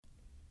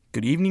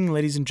Good evening,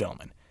 ladies and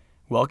gentlemen.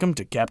 Welcome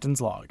to Captain's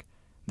Log,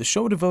 the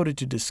show devoted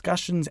to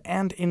discussions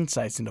and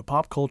insights into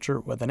pop culture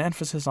with an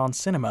emphasis on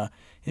cinema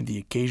in the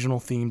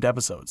occasional themed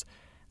episodes.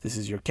 This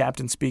is your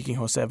captain speaking,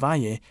 Jose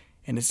Valle,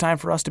 and it's time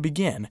for us to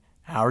begin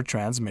our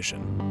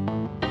transmission.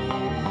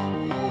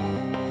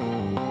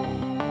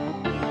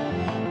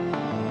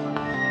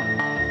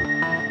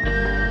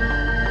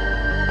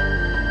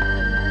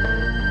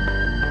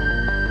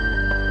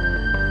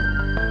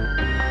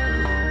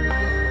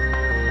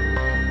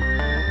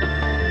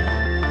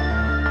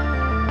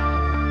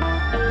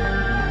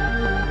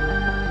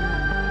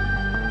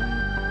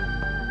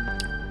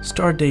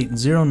 Stardate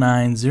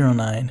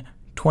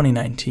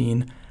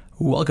 09/09/2019.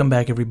 Welcome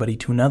back, everybody,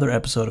 to another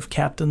episode of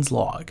Captain's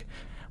Log.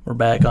 We're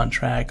back on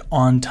track,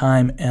 on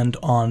time, and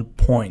on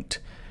point.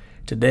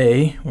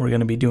 Today, we're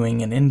going to be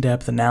doing an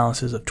in-depth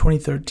analysis of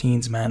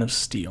 2013's Man of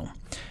Steel.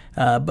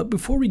 But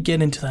before we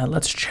get into that,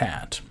 let's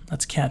chat.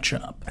 Let's catch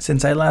up.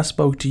 Since I last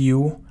spoke to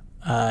you,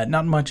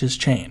 not much has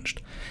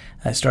changed.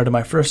 I started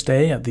my first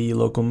day at the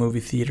local movie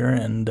theater,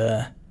 and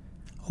oh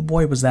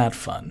boy, was that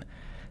fun.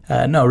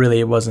 No, really,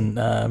 it wasn't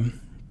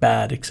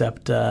bad,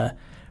 except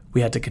we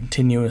had to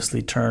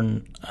continuously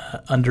turn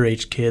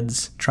underage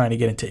kids trying to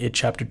get into It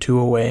Chapter 2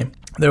 away.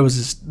 There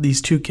was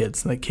these two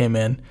kids that came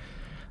in.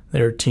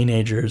 They were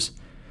teenagers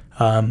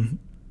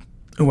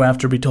who,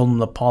 after we told them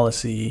the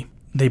policy,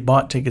 they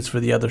bought tickets for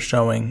the other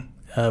showing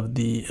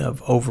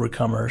of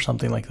Overcomer or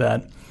something like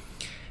that.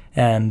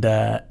 And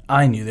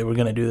I knew they were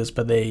going to do this,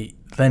 but they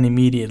then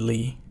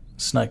immediately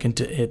snuck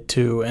into It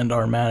 2, and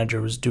our manager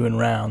was doing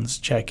rounds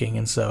checking,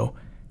 and so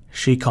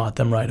she caught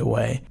them right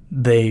away.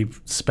 They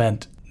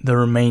spent the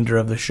remainder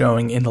of the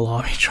showing in the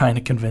lobby trying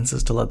to convince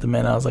us to let them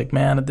in. I was like,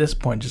 man, at this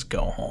point, just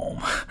go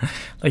home.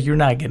 Like, you're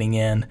not getting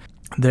in.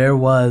 There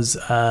was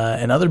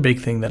another big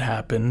thing that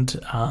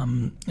happened,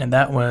 and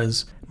that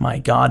was my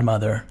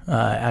godmother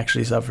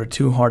actually suffered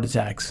 2 heart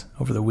attacks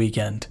over the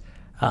weekend,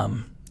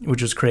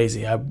 which was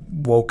crazy. I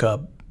woke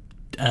up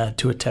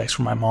to a text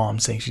from my mom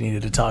saying she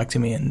needed to talk to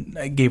me, and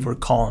I gave her a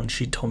call, and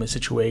she told me the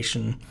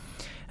situation.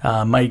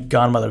 My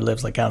godmother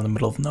lives like out in the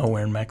middle of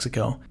nowhere in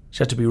Mexico. She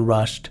had to be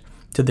rushed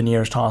to the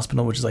nearest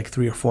hospital, which is like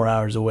 3 or 4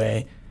 hours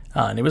away.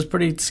 And it was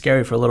pretty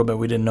scary for a little bit.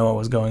 We didn't know what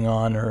was going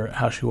on or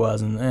how she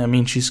was. And I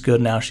mean, she's good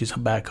now. She's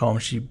back home.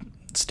 She's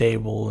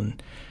stable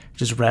and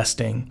just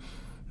resting.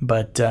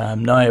 But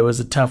no, it was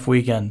a tough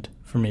weekend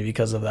for me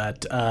because of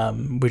that,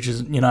 which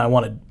is, I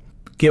want to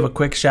give a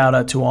quick shout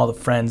out to all the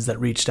friends that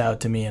reached out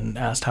to me and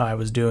asked how I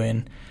was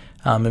doing.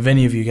 If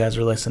any of you guys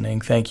are listening,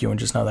 thank you, and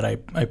just know that I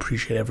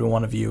appreciate every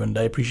one of you, and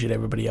I appreciate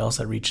everybody else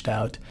that reached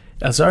out.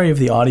 Sorry if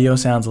the audio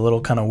sounds a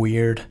little kind of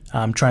weird.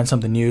 I'm trying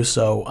something new,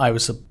 so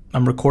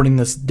I'm recording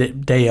this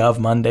day of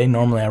Monday.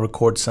 Normally I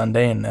record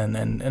Sunday and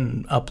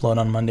upload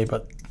on Monday,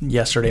 but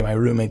yesterday my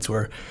roommates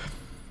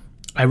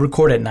I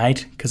record at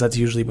night because that's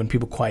usually when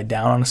people quiet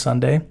down on a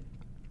Sunday,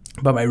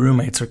 but my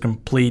roommates are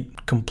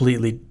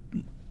completely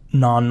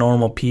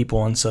non-normal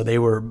people, and so they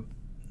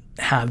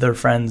had their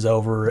friends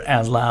over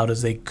as loud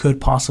as they could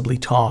possibly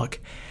talk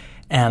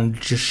and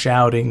just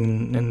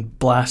shouting and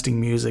blasting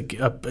music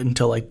up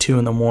until like 2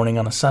 a.m.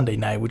 on a Sunday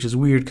night, which is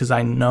weird because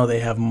I know they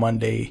have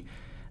Monday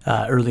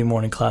early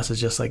morning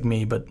classes just like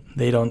me, but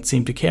they don't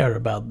seem to care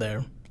about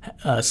their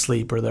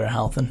sleep or their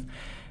health. And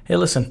hey,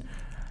 listen,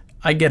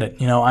 I get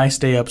it. I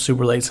stay up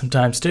super late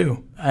sometimes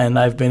too, and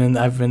I've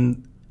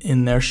been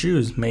in their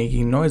shoes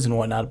making noise and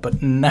whatnot,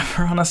 but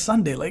never on a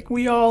Sunday like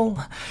we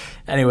all.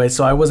 Anyway,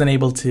 so I wasn't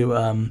able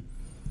to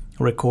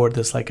record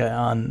this like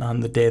on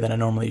the day that I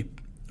normally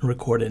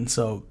record it, and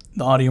so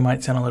the audio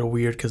might sound a little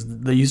weird because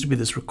there used to be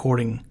this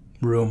recording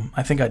room.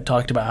 I think I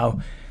talked about how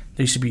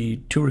there used to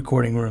be 2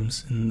 recording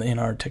rooms in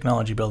our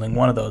technology building.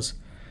 One of those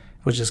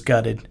was just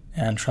gutted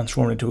and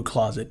transformed into a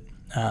closet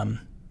or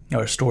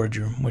a storage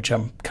room, which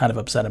I'm kind of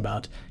upset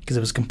about because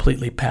it was a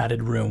completely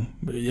padded room.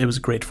 It was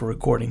great for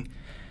recording.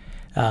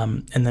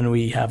 And then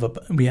we had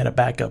a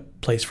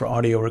backup place for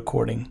audio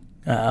recording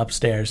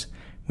upstairs,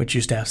 which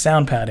used to have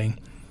sound padding,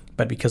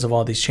 but because of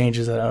all these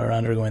changes that are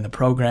undergoing the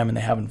program, and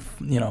they haven't,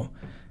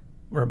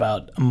 we're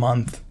about a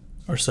month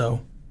or so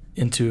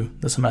into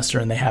the semester,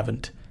 and they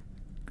had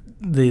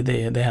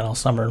all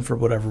summer, and for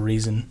whatever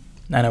reason,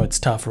 I know it's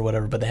tough or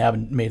whatever, but they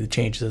haven't made the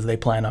changes as they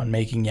plan on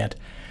making yet.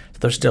 So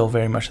they're still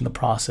very much in the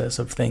process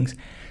of things.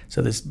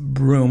 So this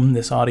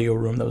audio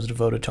room that was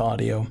devoted to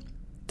audio,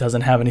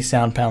 doesn't have any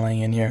sound paneling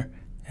in here,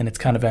 and it's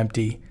kind of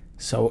empty,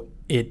 so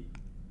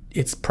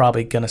it's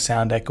probably going to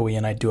sound echoey,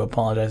 and I do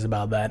apologize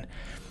about that.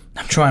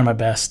 I'm trying my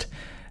best.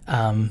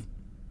 I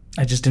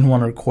just didn't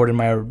want to record in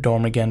my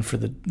dorm again for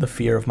the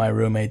fear of my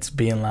roommates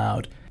being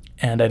loud,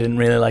 and I didn't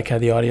really like how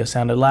the audio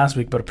sounded last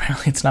week, but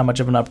apparently it's not much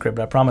of an upgrade,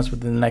 but I promise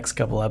within the next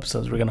couple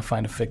episodes we're going to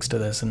find a fix to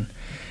this and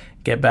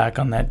get back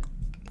on that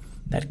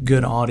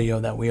good audio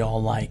that we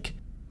all like.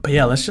 But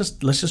yeah, let's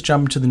just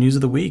jump into the news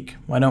of the week.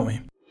 Why don't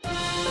we?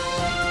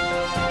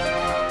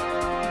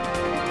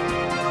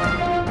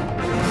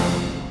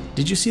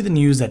 Did you see the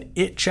news that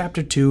It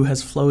Chapter 2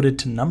 has floated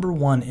to number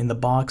 1 in the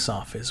box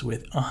office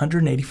with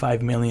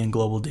 $185 million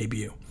global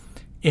debut?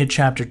 It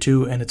Chapter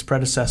 2 and its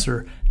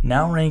predecessor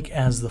now rank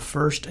as the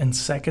first and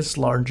second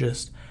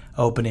largest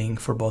opening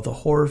for both a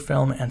horror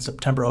film and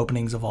September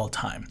openings of all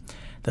time.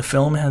 The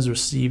film has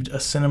received a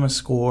cinema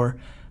score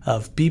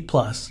of B+,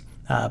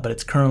 but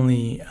it's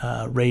currently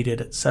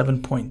rated at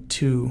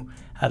 7.2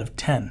 out of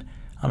 10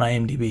 on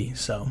IMDb,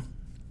 so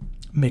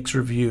mixed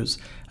reviews.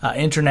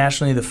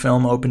 Internationally, the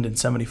film opened in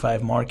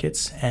 75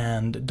 markets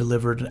and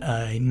delivered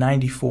a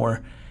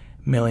 $94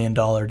 million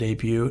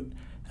debut,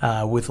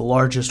 with the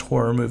largest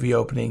horror movie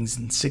openings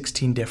in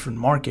 16 different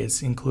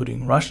markets,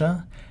 including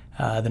Russia,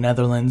 the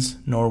Netherlands,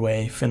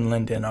 Norway,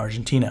 Finland, and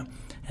Argentina.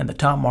 And the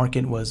top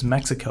market was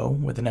Mexico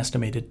with an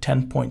estimated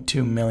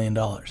 $10.2 million.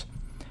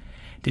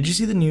 Did you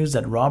see the news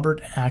that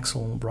Robert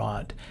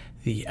Axelrod,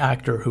 the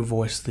actor who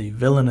voiced the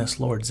villainous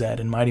Lord Zedd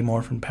in Mighty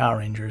Morphin Power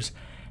Rangers,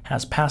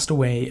 has passed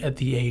away at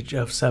the age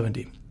of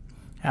 70?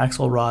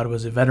 Axelrod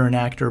was a veteran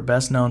actor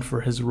best known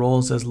for his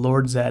roles as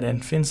Lord Zedd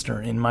and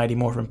Finster in Mighty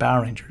Morphin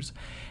Power Rangers,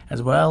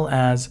 as well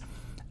as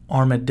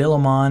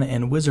Armadillomon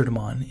and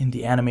Wizardmon in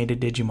the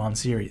animated Digimon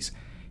series.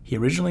 He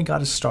originally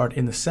got his start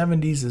in the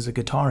 70s as a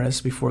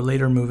guitarist before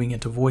later moving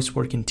into voice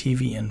work in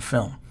TV and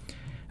film.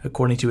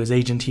 According to his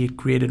agent, he had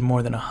created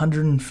more than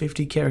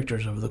 150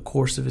 characters over the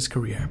course of his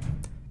career.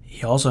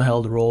 He also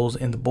held roles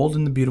in The Bold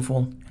and the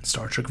Beautiful and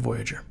Star Trek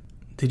Voyager.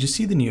 Did you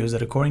see the news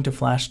that according to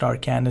Flash star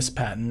Candice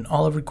Patton,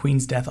 Oliver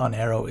Queen's death on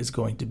Arrow is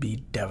going to be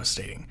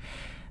devastating?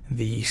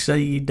 The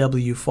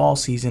CW fall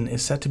season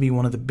is set to be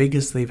one of the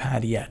biggest they've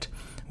had yet,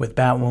 with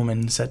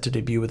Batwoman set to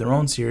debut with her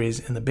own series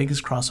in the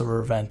biggest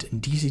crossover event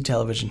in DC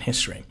television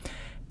history.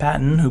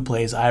 Patton, who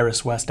plays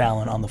Iris West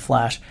Allen on The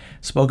Flash,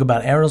 spoke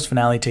about Arrow's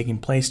finale taking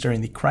place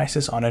during the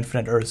Crisis on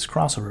Infinite Earths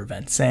crossover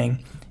event, saying,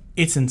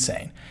 "It's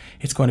insane.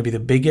 It's going to be the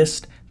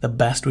biggest, the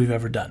best we've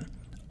ever done.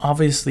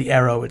 Obviously,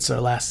 Arrow, it's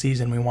their last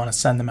season. We want to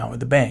send them out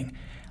with a bang.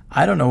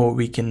 I don't know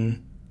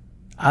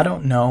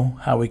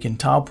how we can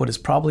top what is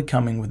probably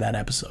coming with that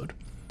episode."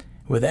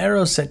 With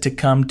Arrow set to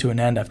come to an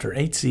end after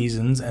 8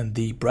 seasons and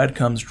the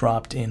breadcrumbs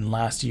dropped in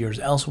last year's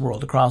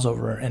Elseworld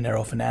crossover and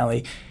Arrow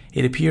finale,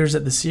 it appears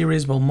that the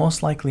series will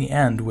most likely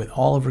end with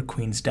Oliver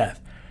Queen's death.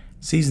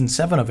 Season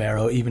 7 of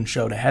Arrow even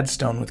showed a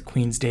headstone with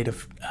Queen's date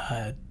of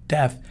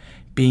death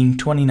being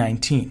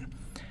 2019.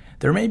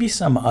 There may be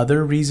some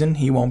other reason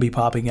he won't be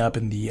popping up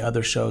in the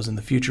other shows in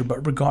the future,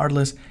 but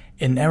regardless,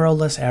 an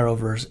Arrowless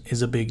Arrowverse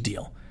is a big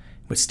deal.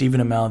 With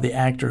Stephen Amell, the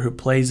actor who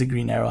plays the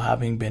Green Arrow,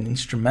 having been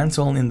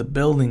instrumental in the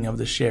building of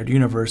the shared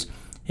universe,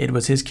 it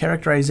was his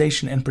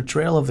characterization and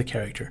portrayal of the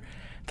character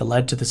that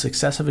led to the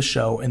success of his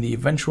show and the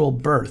eventual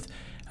birth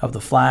of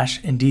the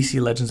Flash and DC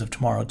Legends of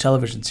Tomorrow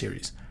television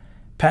series.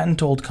 Patton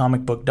told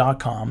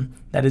comicbook.com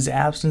that his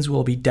absence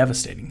will be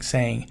devastating,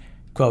 saying,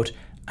 quote,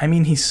 "I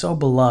mean, he's so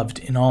beloved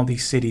in all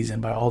these cities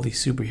and by all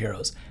these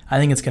superheroes. I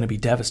think it's going to be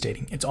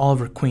devastating. It's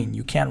Oliver Queen.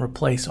 You can't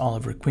replace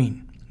Oliver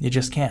Queen. You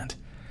just can't."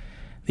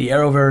 The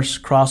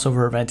Arrowverse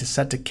crossover event is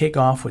set to kick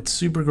off with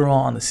Supergirl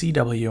on the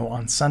CW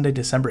on Sunday,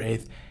 December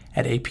 8th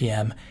at 8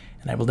 p.m.,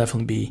 and I will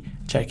definitely be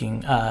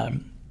checking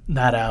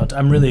that out.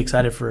 I'm really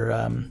excited for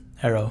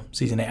Arrow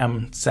Season 8.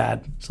 I'm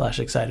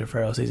sad/excited for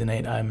Arrow Season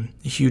 8. I'm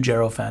a huge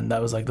Arrow fan.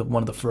 That was like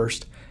one of the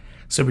first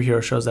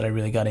superhero shows that I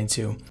really got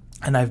into,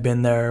 and I've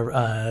been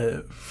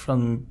there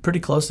from pretty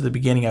close to the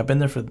beginning. I've been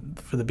there for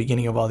the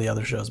beginning of all the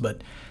other shows,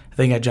 but I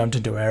think I jumped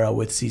into Arrow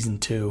with Season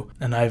 2,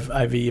 and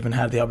I've even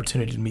had the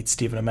opportunity to meet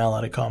Stephen Amell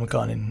at a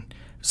Comic-Con, and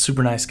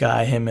super nice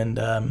guy, him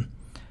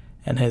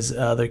and his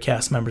other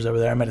cast members over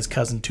there. I met his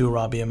cousin too,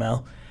 Robbie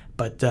Amell.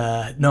 But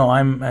no,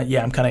 I'm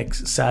kind of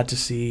sad to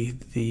see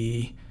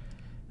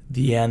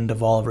the end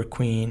of Oliver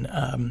Queen.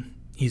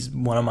 He's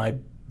been one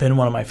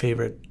of my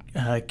favorite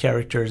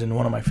characters and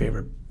one of my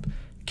favorite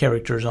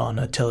characters on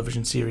a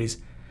television series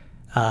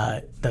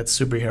that's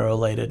superhero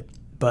related.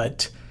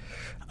 But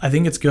I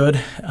think it's good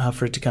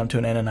for it to come to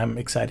an end, and I'm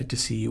excited to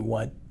see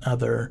what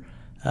other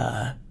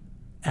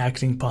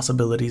acting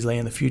possibilities lay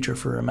in the future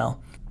for Amell.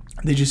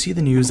 Did you see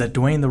the news that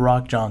Dwayne "The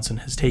Rock" Johnson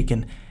has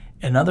taken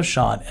another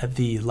shot at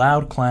the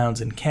loud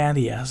clowns and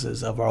candy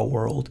asses of our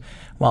world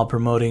while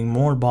promoting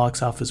more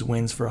box office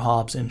wins for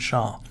Hobbs and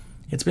Shaw?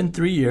 It's been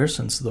 3 years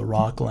since The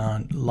Rock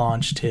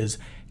launched his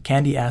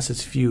candy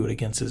asses feud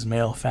against his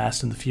male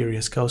Fast and the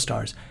Furious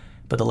co-stars,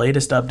 but the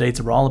latest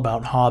updates are all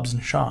about Hobbs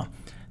and Shaw,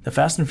 the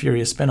Fast and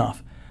Furious spinoff.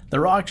 The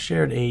Rock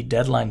shared a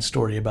Deadline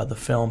story about the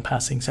film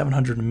passing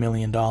 $700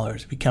 million,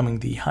 becoming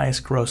the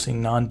highest-grossing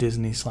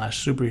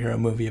non-Disney/superhero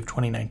movie of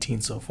 2019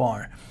 so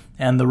far.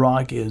 And The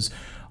Rock is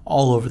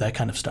all over that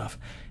kind of stuff,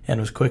 and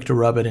was quick to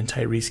rub it in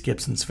Tyrese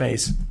Gibson's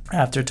face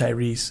after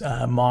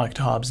Tyrese mocked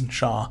Hobbs and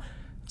Shaw's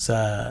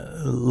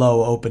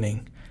low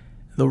opening.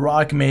 The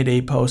Rock made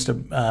a post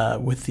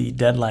with the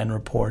Deadline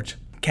report,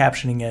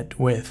 captioning it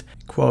with,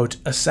 quote,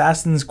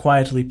 "Assassins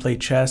quietly play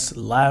chess,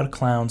 loud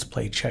clowns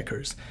play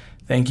checkers.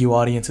 Thank you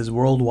audiences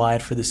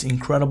worldwide for this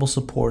incredible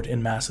support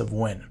and massive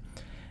win.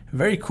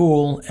 Very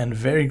cool and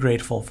very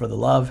grateful for the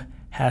love.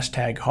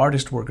 Hashtag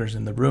hardest workers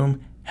in the room.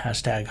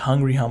 Hashtag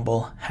hungry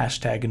humble.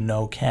 Hashtag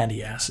no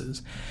candy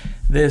asses."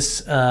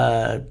 This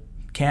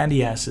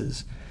candy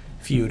asses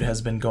feud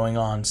has been going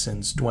on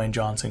since Dwayne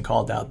Johnson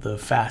called out the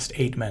Fast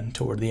 8 Men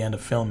toward the end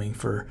of filming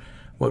for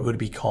what would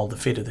be called the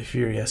Fate of the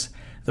Furious.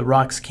 The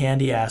Rock's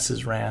candy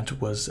asses rant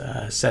was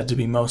said to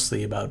be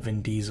mostly about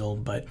Vin Diesel,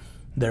 but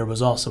there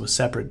was also a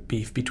separate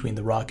beef between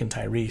The Rock and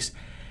Tyrese.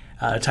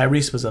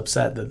 Tyrese was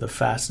upset that the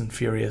Fast and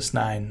Furious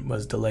 9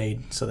 was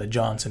delayed so that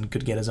Johnson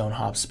could get his own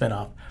Hobbs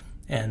spinoff.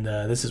 And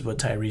this is what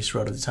Tyrese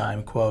wrote at the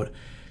time, quote,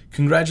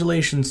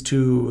 "Congratulations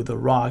to The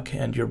Rock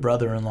and your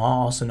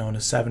brother-in-law, also known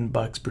as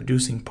 $7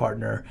 producing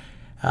partner,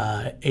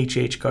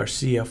 H.H.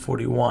 Garcia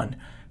 41,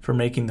 for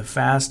making the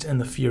Fast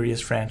and the Furious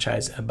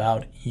franchise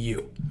about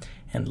you.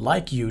 And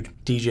like you,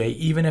 DJ,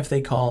 even if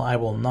they call, I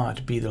will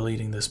not be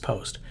deleting this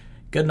post.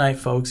 Good night,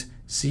 folks.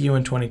 See you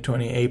in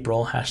 2020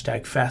 April.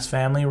 Hashtag Fast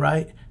Family,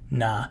 right?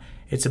 Nah,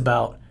 it's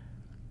about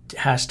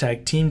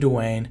hashtag Team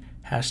Dwayne,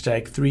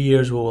 hashtag 3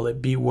 years, will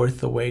it be worth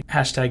the wait?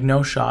 Hashtag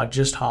no Shaw,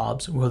 just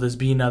Hobbs. Will this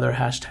be another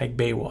hashtag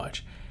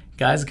Baywatch?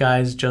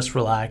 Guys, just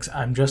relax.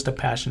 I'm just a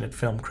passionate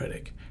film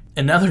critic."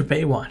 Another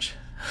Baywatch.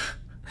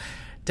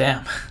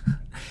 Damn.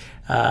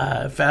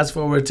 Fast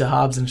forward to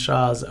Hobbs and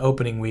Shaw's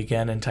opening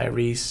weekend, and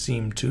Tyrese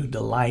seemed to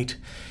delight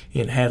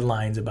in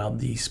headlines about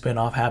the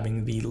spin-off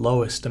having the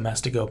lowest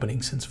domestic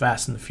opening since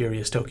Fast and the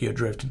Furious Tokyo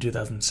Drift in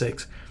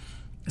 2006,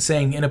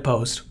 saying in a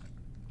post,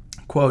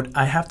 quote,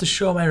 "I have to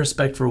show my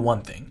respect for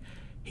one thing.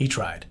 He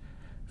tried.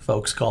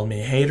 Folks called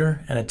me a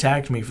hater and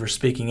attacked me for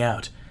speaking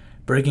out.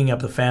 Breaking up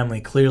the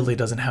family clearly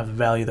doesn't have the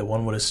value that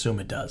one would assume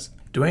it does."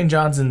 Dwayne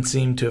Johnson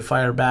seemed to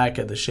fire back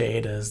at the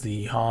shade as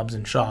the Hobbs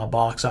and Shaw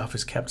box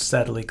office kept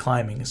steadily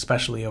climbing,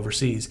 especially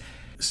overseas,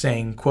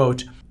 saying,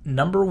 quote,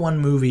 "#1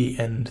 movie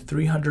and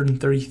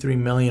 333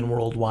 million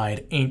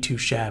worldwide ain't too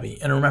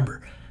shabby. And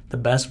remember, the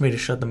best way to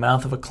shut the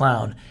mouth of a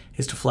clown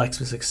is to flex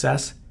with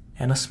success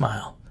and a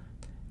smile."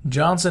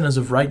 Johnson, as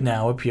of right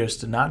now, appears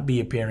to not be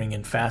appearing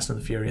in Fast and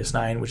the Furious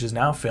 9, which is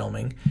now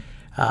filming,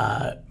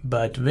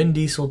 but Vin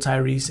Diesel,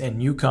 Tyrese, and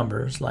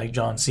newcomers like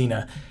John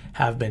Cena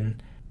have been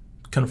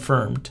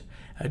confirmed.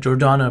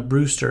 Jordana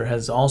Brewster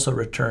has also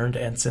returned,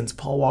 and since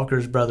Paul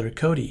Walker's brother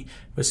Cody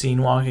was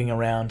seen walking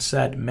around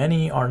set,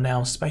 many are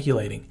now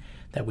speculating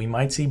that we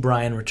might see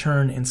Brian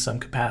return in some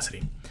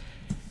capacity.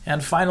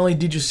 And finally,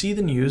 did you see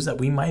the news that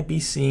we might be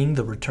seeing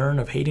the return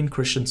of Hayden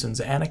Christensen's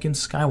Anakin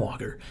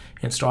Skywalker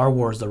in Star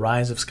Wars: The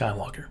Rise of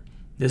Skywalker?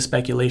 This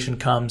speculation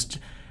comes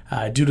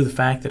due to the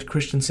fact that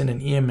Christensen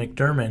and Ian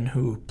McDiarmid,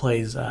 who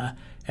plays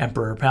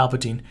Emperor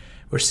Palpatine,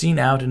 were seen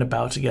out and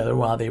about together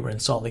while they were in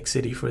Salt Lake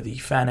City for the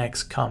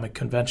FanX Comic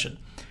Convention.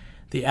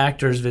 The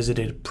actors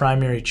visited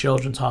Primary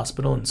Children's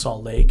Hospital in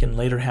Salt Lake and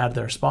later had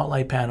their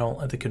spotlight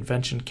panel at the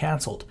convention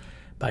canceled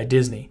by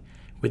Disney,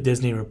 with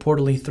Disney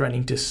reportedly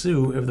threatening to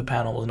sue if the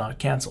panel was not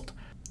canceled.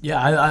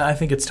 Yeah, I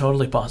think it's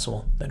totally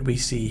possible that we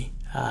see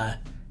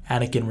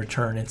Anakin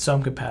return in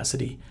some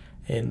capacity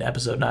in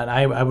Episode 9.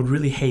 I would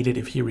really hate it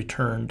if he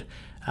returned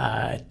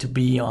to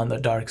be on the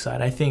dark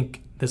side. I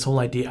think this whole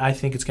idea, I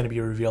think it's going to be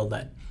revealed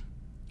that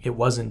it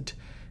wasn't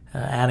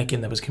Anakin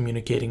that was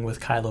communicating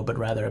with Kylo, but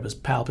rather it was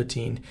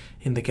Palpatine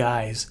in the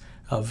guise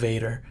of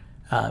Vader,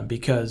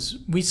 because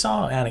we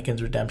saw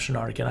Anakin's redemption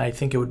arc, and I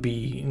think it would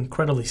be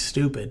incredibly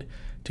stupid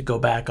to go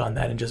back on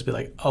that and just be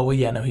like, oh, well,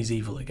 yeah, no, he's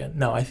evil again.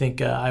 No, I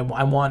think I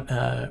want...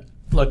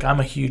 look, I'm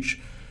a huge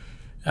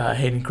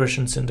Hayden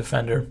Christensen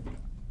defender.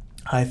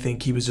 I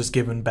think he was just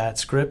given bad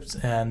scripts,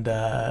 and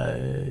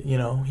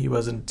he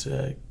wasn't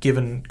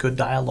given good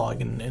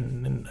dialogue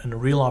and a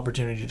real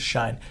opportunity to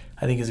shine.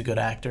 I think he's a good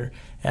actor,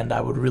 and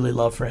I would really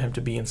love for him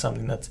to be in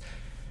something that's...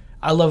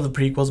 I love the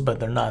prequels, but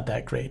they're not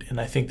that great,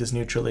 and I think this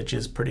new trilogy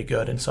is pretty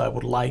good, and so I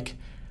would like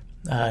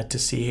to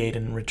see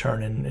Hayden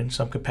return in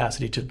some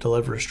capacity to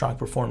deliver a strong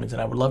performance,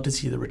 and I would love to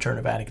see the return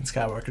of Anakin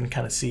Skywalker and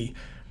kind of see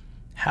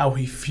how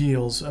he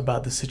feels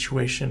about the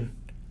situation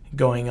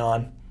going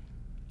on.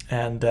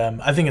 And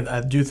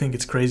I do think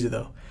it's crazy,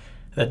 though,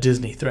 that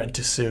Disney threatened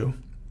to sue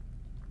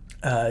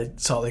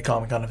Salt Lake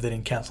Comic-Con if they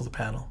didn't cancel the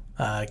panel.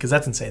 Because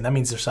that's insane. That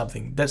means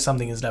something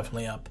is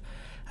definitely up.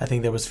 I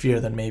think there was fear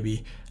that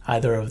maybe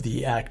either of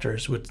the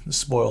actors would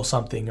spoil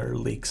something or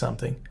leak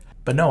something.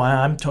 But no,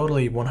 I'm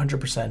totally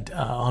 100%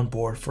 on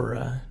board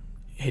for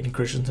Hayden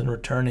Christensen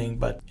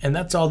returning. And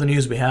that's all the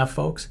news we have,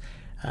 folks.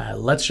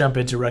 Let's jump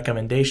into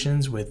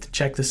recommendations with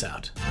Check This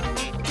Out.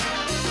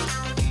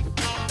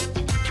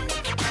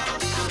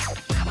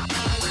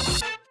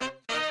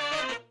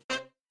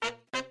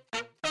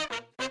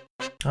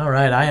 All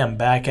right, I am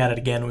back at it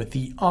again with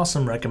the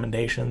awesome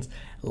recommendations.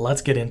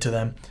 Let's get into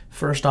them.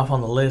 First off on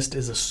the list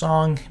is a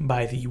song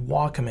by the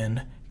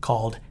Walkmen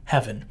called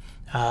Heaven.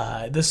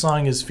 This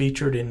song is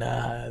featured in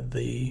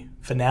the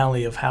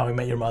finale of How I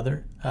Met Your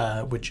Mother,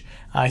 which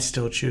I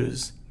still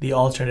choose the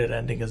alternate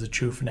ending as a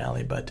true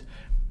finale, but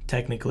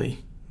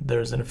technically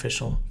there's an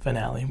official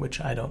finale, which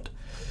I don't.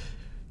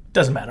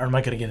 Doesn't matter, I'm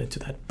not going to get into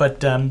that.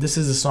 But this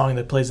is a song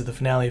that plays at the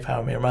finale of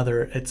How I Met Your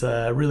Mother. It's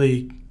a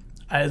really...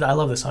 I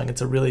love this song. It's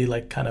a really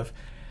kind of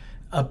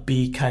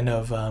upbeat, kind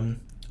of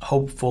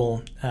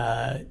hopeful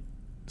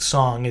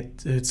song.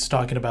 It's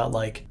talking about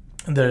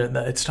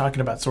it's talking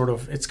about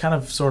it's kind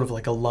of sort of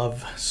like a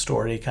love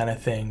story kind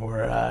of thing,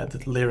 where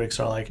the lyrics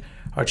are like,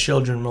 our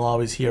children will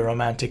always hear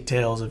romantic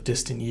tales of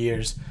distant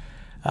years,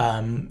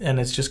 and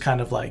it's just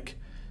kind of like,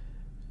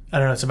 I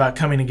don't know, it's about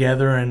coming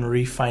together and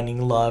refinding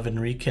love and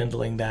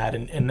rekindling that,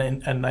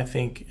 and I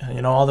think,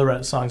 all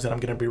the songs that I'm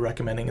going to be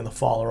recommending in the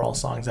fall are all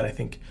songs that I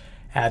think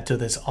add to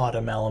this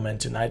autumn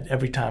element, and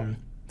every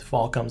time the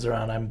fall comes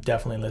around, I'm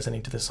definitely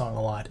listening to this song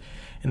a lot.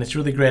 And it's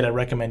really great. I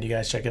recommend you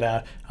guys check it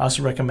out. I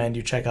also recommend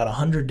you check out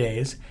 100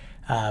 Days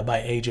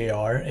by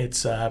AJR.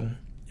 It's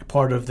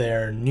part of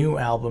their new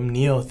album,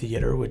 Neo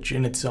Theater, which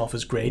in itself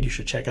is great. You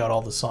should check out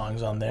all the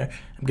songs on there.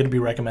 I'm going to be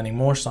recommending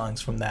more songs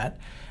from that.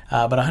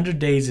 But 100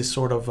 Days is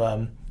sort of,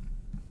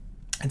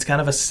 it's kind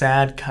of a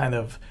sad, kind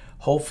of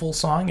hopeful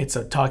song. It's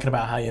talking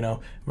about how,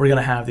 we're going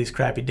to have these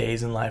crappy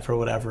days in life or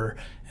whatever,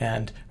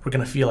 and we're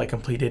going to feel like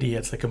complete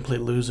idiots, like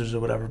complete losers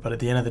or whatever. But at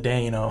the end of the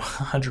day,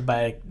 100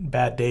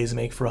 bad days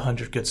make for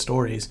 100 good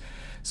stories.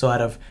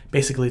 So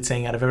basically it's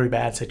saying out of every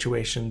bad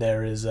situation,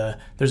 there's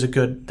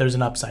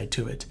an upside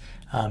to it.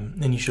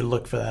 And you should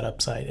look for that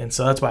upside. And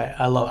so that's why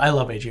I love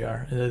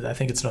AJR. I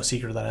think it's no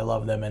secret that I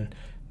love them, and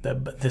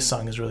this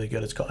song is really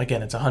good. It's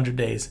 100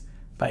 Days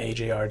by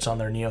AJR. It's on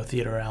their Neo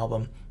Theater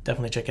album.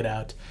 Definitely check it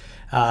out.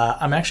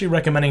 I'm actually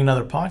recommending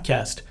another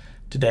podcast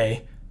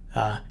today.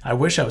 I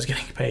wish I was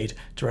getting paid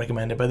to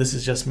recommend it, but this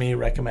is just me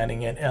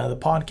recommending it. The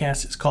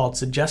podcast is called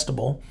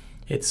Suggestible.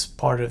 It's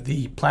part of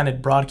the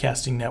Planet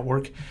Broadcasting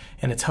Network,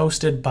 and it's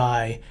hosted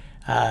by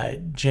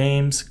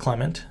James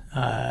Clements,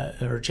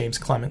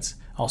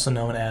 also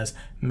known as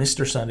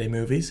Mr. Sunday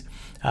Movies,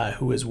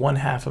 who is one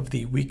half of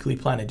the Weekly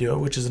Planet Duo,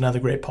 which is another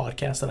great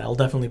podcast that I'll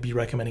definitely be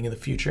recommending in the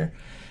future,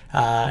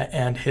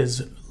 and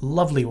his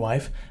lovely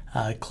wife,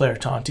 Claire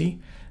Tonti.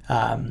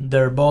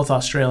 They're both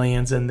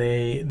Australians, and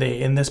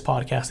they in this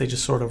podcast they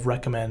just sort of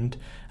recommend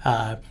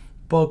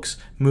books,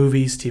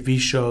 movies, TV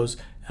shows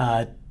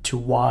to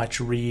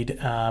watch, read,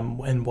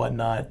 and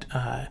whatnot.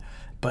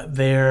 But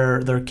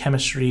their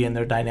chemistry and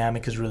their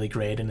dynamic is really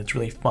great, and it's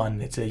really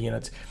fun. It's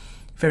it's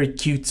very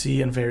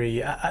cutesy and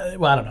very I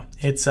don't know.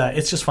 It's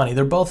just funny.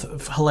 They're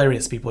both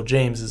hilarious people.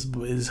 James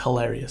is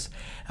hilarious,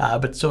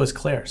 but so is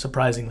Claire,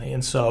 surprisingly.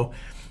 And so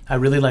I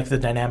really like the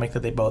dynamic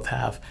that they both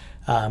have.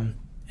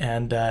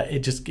 And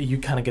you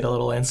kind of get a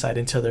little insight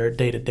into their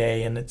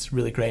day-to-day, and it's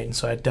really great. And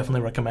so I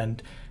definitely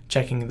recommend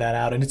checking that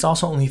out. And it's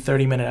also only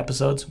 30-minute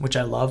episodes, which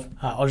I love.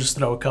 I'll just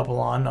throw a couple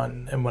on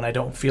and when I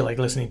don't feel like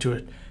listening to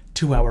a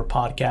 2-hour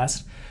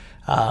podcast.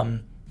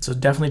 So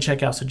definitely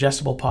check out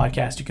Suggestible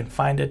Podcast. You can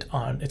find it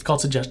it's called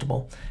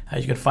Suggestible.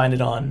 You can find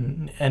it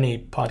on any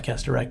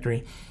podcast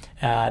directory.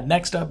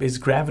 Next up is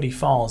Gravity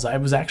Falls. I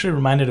was actually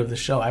reminded of the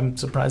show. I'm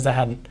surprised I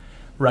hadn't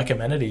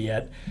recommended it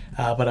yet,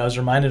 but I was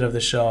reminded of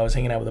the show. I was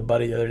hanging out with a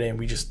buddy the other day, and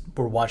we just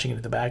were watching it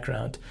in the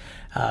background.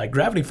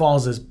 Gravity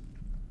Falls is,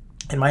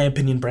 in my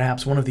opinion,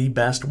 perhaps one of the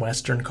best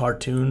Western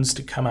cartoons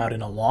to come out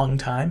in a long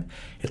time.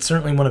 It's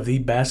certainly one of the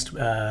best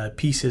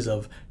pieces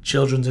of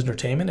children's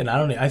entertainment, and I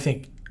don't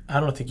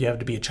think you have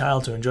to be a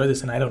child to enjoy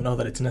this, and I don't know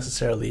that it's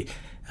necessarily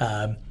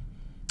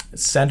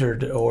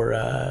centered or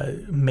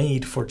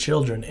made for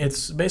children.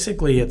 It's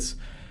basically it's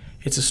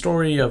a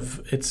story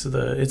of it's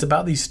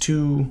about these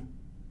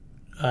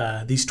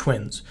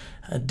twins,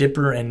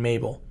 Dipper and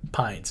Mabel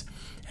Pines,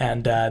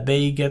 and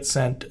they get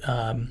sent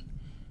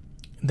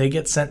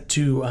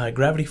to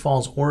Gravity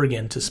Falls,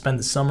 Oregon, to spend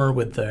the summer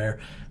with their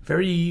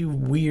very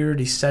weird,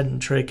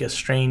 eccentric,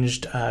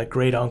 estranged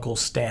great uncle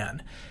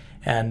Stan.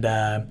 And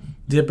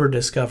Dipper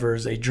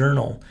discovers a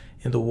journal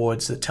in the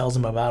woods that tells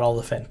him about all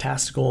the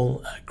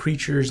fantastical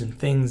creatures and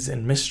things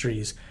and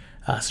mysteries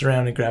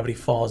surrounding Gravity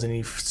Falls, and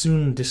he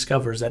soon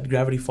discovers that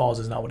Gravity Falls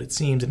is not what it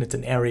seems, and it's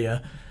an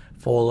area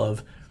full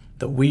of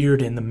the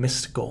weird and the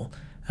mystical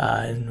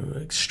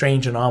and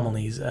strange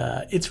anomalies.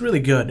 It's really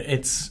good.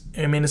 It's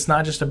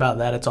not just about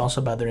that. It's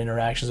also about their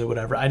interactions or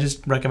whatever. I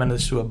just recommended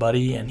this to a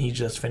buddy, and he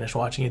just finished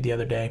watching it the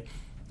other day,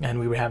 and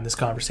we were having this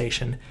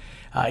conversation.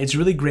 It's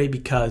really great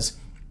because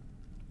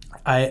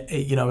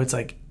it's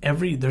like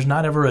there's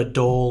not ever a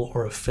dull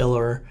or a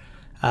filler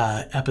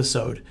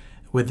episode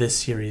with this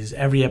series.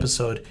 Every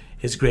episode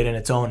is great in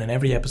its own, and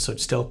every episode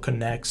still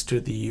connects to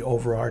the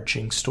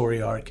overarching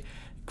story arc.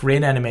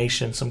 Great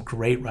animation, some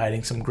great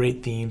writing, some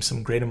great themes,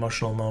 some great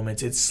emotional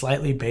moments. It's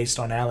slightly based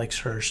on Alex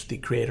Hirsch, the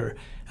creator,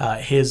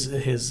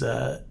 his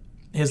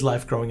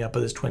life growing up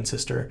with his twin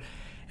sister,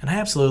 and I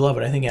absolutely love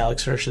it. I think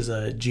Alex Hirsch is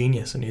a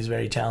genius, and he's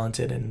very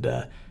talented,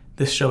 and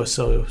this show is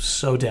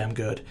so damn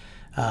good.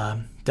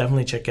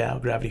 Definitely check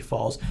out Gravity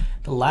Falls.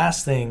 The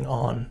last thing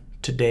on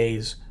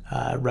today's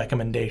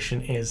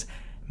recommendation is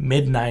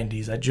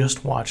Mid-90s. I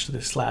just watched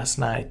this last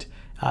night.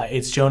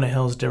 It's Jonah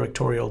Hill's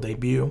directorial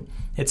debut.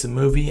 It's a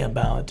movie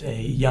about a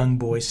young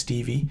boy,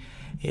 Stevie,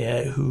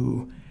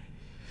 who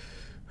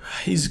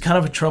he's kind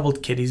of a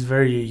troubled kid. He's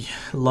very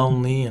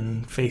lonely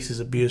and faces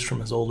abuse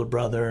from his older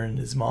brother, and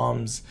his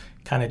mom's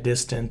kind of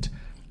distant.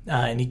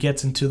 And he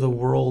gets into the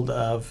world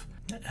of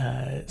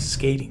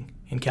skating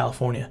in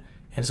California.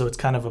 And so it's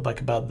kind of like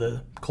about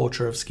the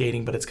culture of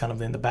skating, but it's kind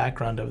of in the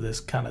background of this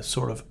kind of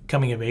sort of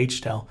coming of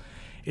age tale.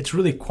 It's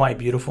really quite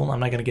beautiful. I'm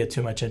not going to get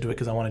too much into it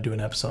because I want to do an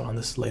episode on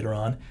this later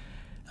on.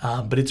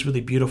 But it's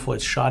really beautiful.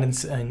 It's shot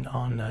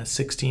on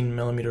 16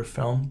 millimeter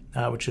film,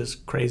 which is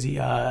crazy.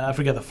 I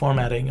forget the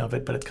formatting of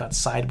it, but it's got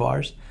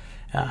sidebars,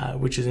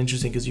 which is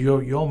interesting because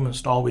you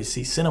almost always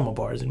see cinema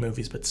bars in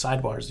movies, but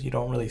sidebars, you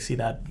don't really see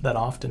that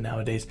often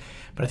nowadays.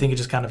 But I think it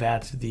just kind of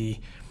adds to the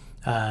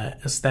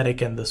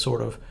aesthetic and the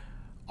sort of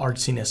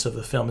artsiness of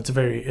the film. It's a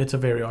very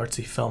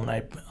artsy film,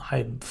 and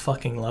I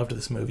fucking loved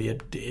this movie.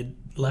 It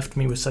left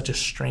me with such a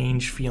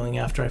strange feeling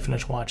after I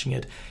finished watching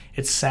it.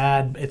 It's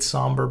sad, it's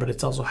somber, but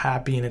it's also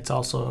happy, and it's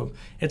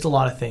a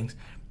lot of things.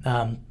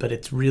 But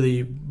it's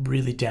really,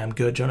 really damn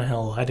good. Jonah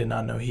Hill, I did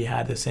not know he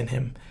had this in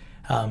him,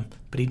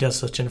 but he does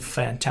such a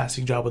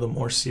fantastic job with a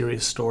more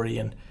serious story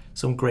and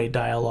some great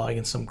dialogue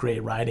and some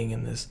great writing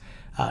in this,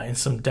 and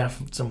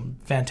some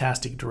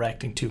fantastic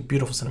directing too.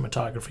 Beautiful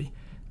cinematography.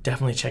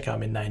 Definitely check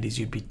out Mid-90s.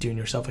 You'd be doing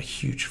yourself a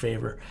huge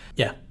favor.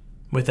 Yeah,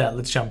 with that,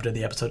 let's jump into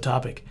the episode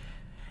topic.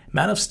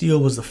 Man of Steel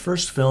was the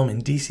first film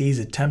in DC's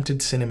attempted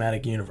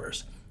cinematic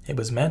universe. It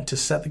was meant to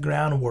set the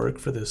groundwork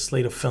for the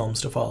slate of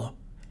films to follow.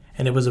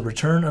 And it was a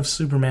return of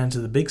Superman to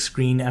the big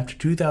screen after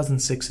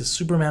 2006's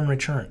Superman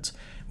Returns,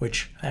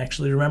 which I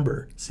actually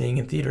remember seeing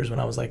in theaters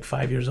when I was like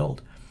 5 years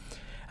old.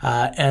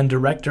 And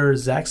director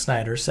Zack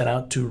Snyder set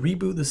out to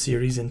reboot the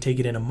series and take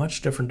it in a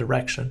much different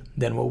direction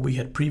than what we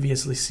had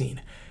previously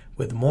seen,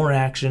 with more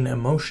action,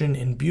 emotion,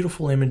 and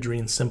beautiful imagery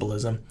and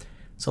symbolism.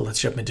 So let's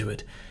jump into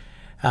it.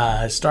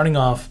 Starting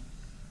off,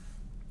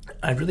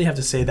 I really have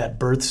to say that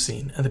birth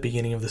scene at the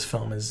beginning of this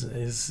film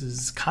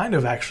is kind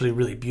of actually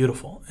really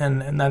beautiful.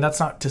 And that's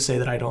not to say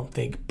that I don't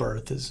think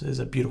birth is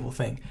a beautiful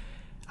thing.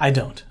 I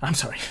don't. I'm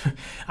sorry.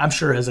 I'm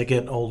sure as I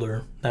get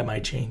older, that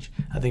might change.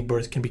 I think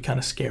birth can be kind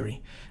of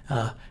scary.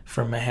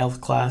 From my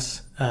health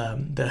class,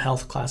 the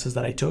health classes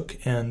that I took,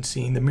 and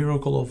seeing the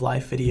Miracle of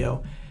Life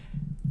video,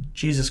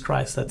 Jesus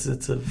Christ,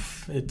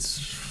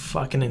 it's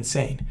fucking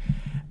insane.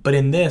 But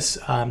in this,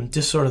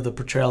 just sort of the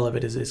portrayal of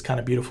it is kind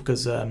of beautiful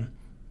because,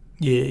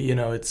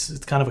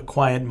 it's kind of a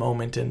quiet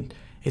moment and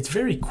it's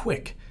very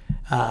quick.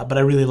 But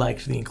I really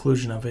liked the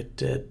inclusion of it.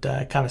 It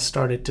kind of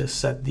started to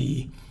set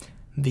the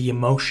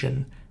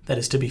emotion that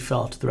is to be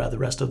felt throughout the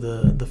rest of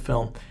the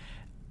film.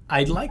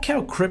 I like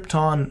how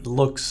Krypton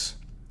looks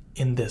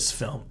in this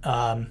film.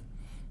 I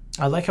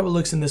like how it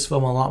looks in this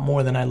film a lot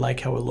more than I like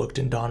how it looked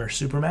in Dawn or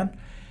Superman.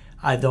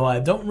 Though I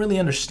don't really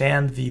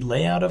understand the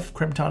layout of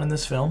Krypton in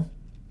this film.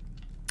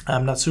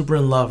 I'm not super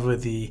in love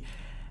with the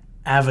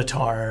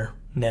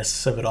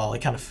Avatar-ness of it all.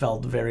 It kind of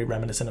felt very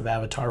reminiscent of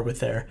Avatar with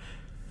their,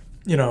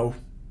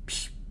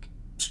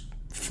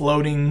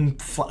 flying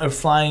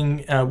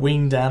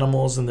winged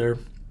animals and their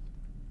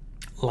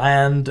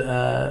land,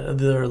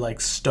 their like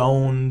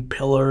stone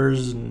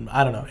pillars, and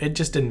I don't know. It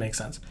just didn't make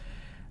sense.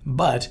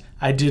 But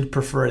I did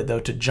prefer it, though,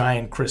 to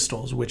giant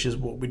crystals, which is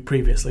what we'd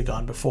previously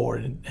gone before.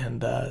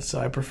 And so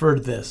I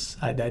preferred this.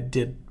 I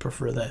did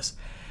prefer this.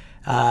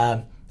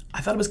 I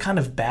thought it was kind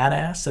of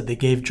badass that they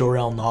gave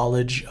Jor-El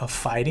knowledge of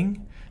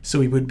fighting, so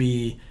he would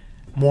be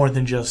more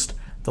than just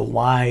the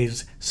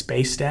wise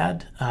space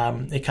dad.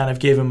 It kind of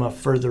gave him a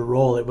further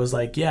role. It was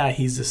like, yeah,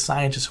 he's a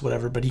scientist or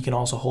whatever, but he can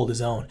also hold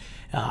his own.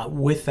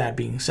 With that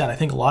being said, I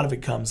think a lot of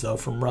it comes, though,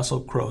 from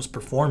Russell Crowe's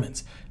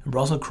performance. And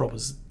Russell Crowe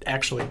was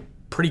actually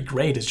pretty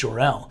great as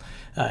Jor-El.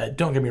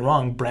 Don't get me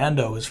wrong,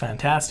 Brando is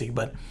fantastic,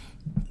 but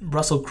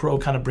Russell Crowe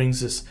kind of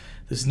brings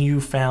this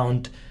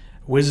newfound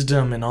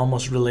wisdom and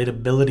almost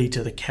relatability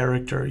to the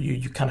character.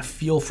 You kind of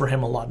feel for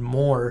him a lot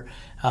more.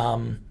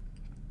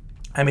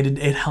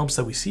 It helps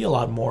that we see a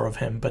lot more of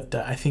him, but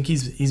I think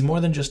he's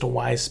more than just a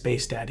wise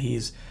space dad.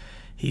 He's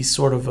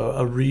sort of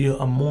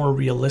a more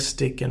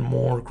realistic and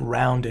more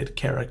grounded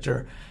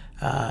character,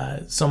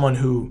 someone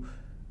who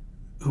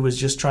was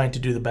just trying to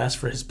do the best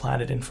for his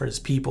planet and for his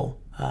people,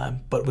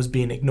 but was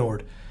being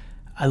ignored.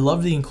 I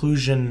love the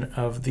inclusion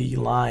of the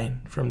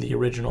line from the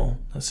original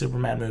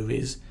Superman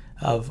movies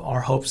of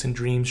 "Our hopes and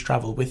dreams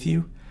travel with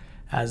you,"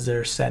 as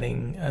they're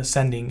sending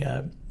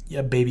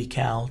a baby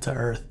Cal to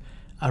Earth.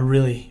 I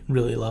really,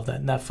 really love that.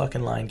 And that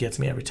fucking line gets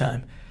me every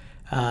time.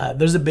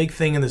 There's a big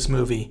thing in this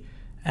movie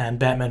and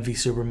Batman v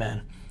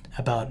Superman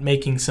about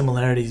making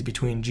similarities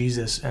between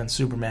Jesus and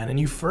Superman. And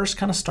you first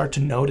kind of start to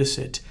notice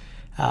it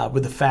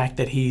with the fact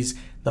that he's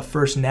the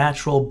first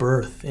natural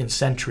birth in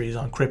centuries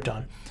on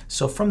Krypton.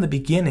 So from the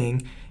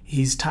beginning,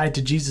 he's tied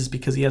to Jesus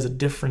because he has a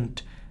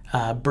different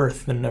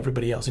birth than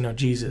everybody else.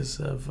 Jesus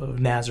of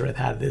Nazareth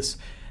had this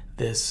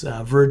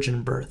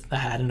virgin birth that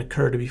hadn't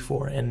occurred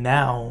before, and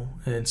now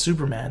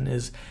Superman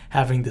is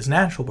having this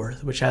natural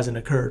birth which hasn't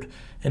occurred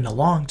in a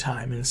long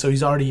time, and so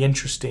he's already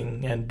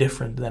interesting and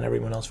different than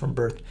everyone else from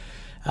birth.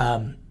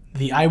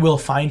 The "I will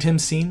find him"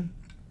 scene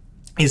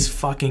is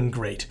fucking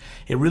great.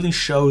 It really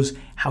shows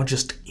how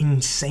just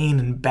insane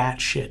and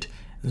batshit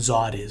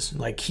Zod is.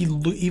 Like,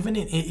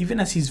 even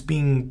as he's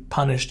being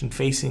punished and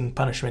facing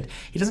punishment,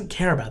 he doesn't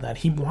care about that.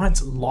 He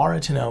wants Lara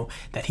to know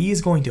that he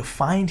is going to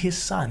find his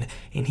son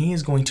and he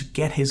is going to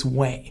get his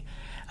way.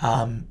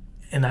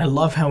 And I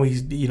love how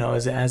he's,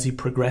 as he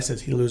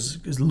progresses, he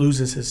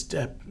loses his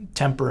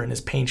temper and his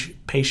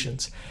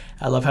patience.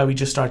 I love how he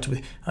just starts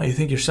with, "Oh, you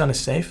think your son is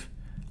safe?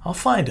 I'll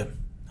find him.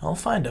 And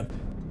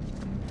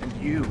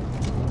you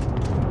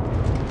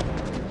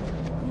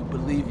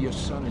believe your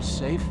son is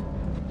safe?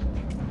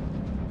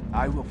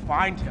 I will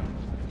find him.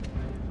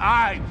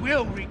 I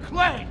will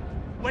reclaim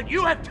what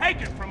you have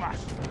taken from us.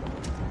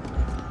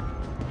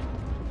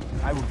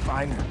 I will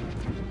find him.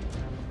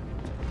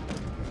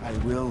 I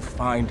will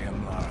find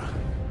him, Lara.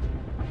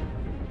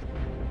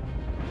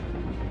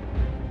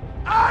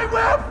 I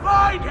will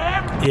find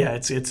him!" Yeah,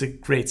 it's a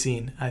great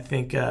scene. I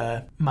think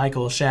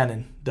Michael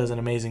Shannon does an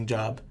amazing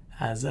job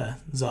as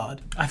Zod.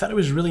 I thought it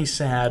was really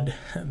sad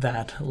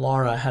that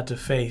Lara had to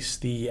face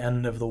the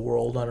end of the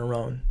world on her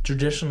own.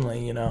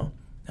 Traditionally,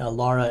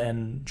 Lara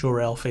and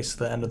Jor-El face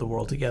the end of the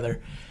world together.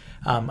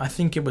 I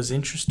think it was an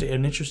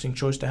interesting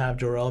choice to have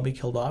Jor-El be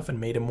killed off and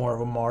made him more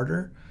of a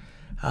martyr.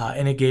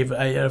 And it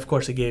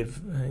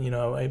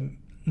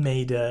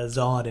made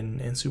Zod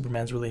and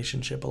Superman's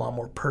relationship a lot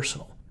more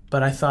personal.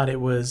 But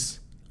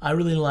I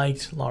really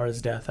liked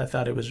Lara's death. I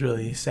thought it was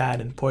really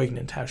sad and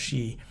poignant how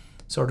she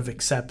sort of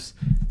accepts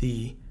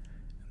the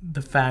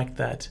fact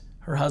that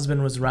her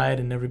husband was right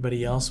and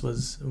everybody else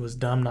was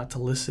dumb not to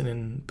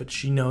listen, but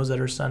she knows that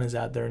her son is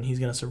out there and he's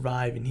going to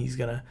survive and he's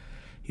going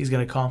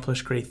to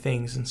accomplish great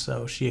things, and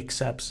so she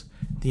accepts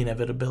the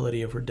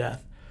inevitability of her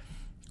death.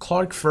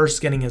 Clark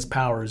first getting his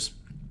powers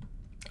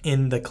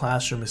in the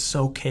classroom is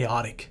so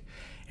chaotic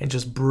and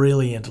just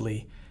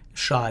brilliantly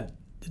shot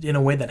in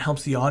a way that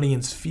helps the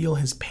audience feel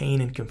his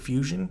pain and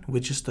confusion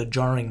with just the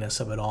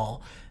jarringness of it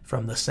all,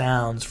 from the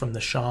sounds, from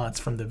the shots,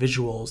 from the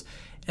visuals.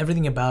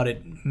 Everything about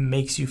it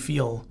makes you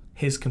feel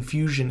his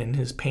confusion and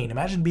his pain.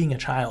 Imagine being a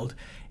child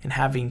and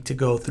having to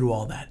go through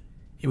all that.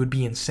 It would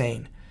be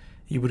insane.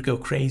 You would go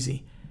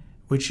crazy,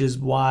 which is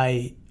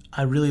why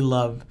I really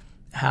love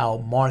how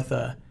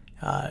Martha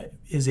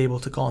is able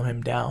to calm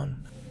him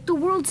down. The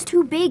world's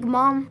too big,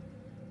 Mom.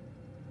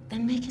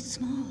 Then make it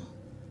small.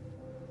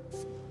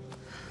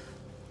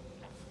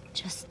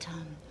 Just,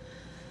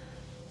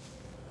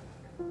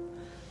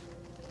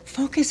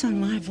 focus on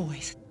my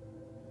voice.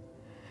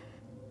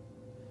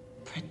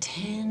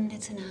 Pretend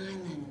it's an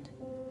island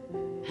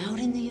out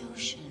in the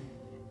ocean.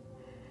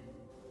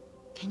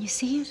 Can you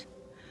see it?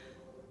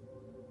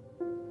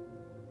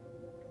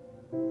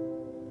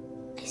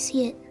 I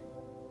see it.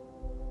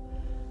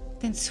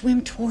 Then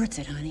swim towards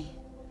it, honey.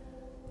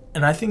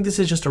 And I think this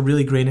is just a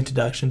really great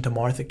introduction to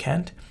Martha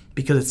Kent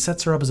because it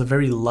sets her up as a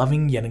very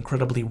loving yet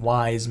incredibly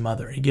wise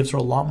mother. It gives her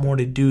a lot more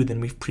to do than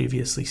we've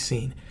previously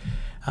seen.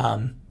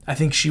 I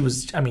think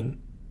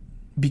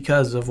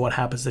because of what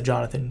happens to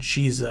Jonathan,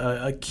 she's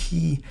a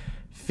key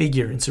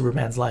figure in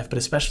Superman's life, but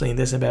especially in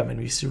this Batman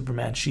v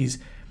Superman, she's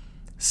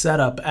set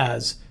up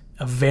as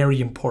a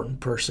very important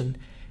person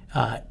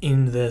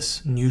in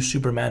this new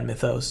Superman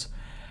mythos.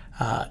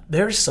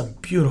 There's some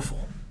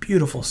beautiful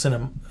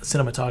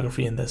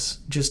cinematography in this,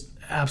 just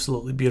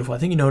absolutely beautiful. I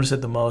think you notice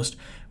it the most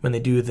when they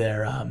do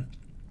their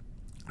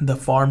the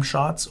farm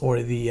shots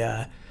or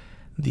the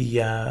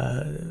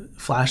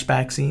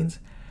flashback scenes.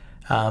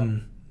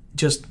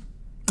 Just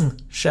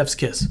chef's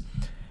kiss.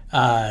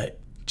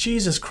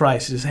 Jesus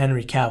Christ, is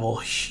Henry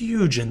Cavill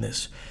huge in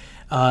this,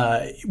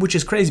 which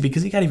is crazy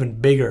because he got even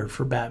bigger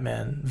for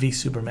Batman v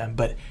Superman.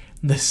 But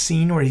the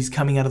scene where he's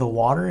coming out of the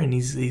water and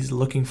he's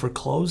looking for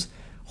clothes,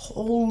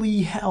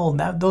 holy hell!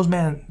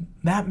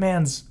 That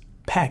man's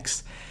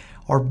pecs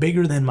are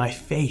bigger than my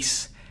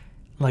face.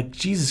 Like,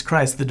 Jesus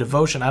Christ, the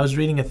devotion. I was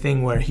reading a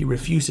thing where he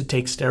refused to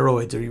take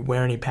steroids or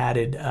wear any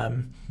padding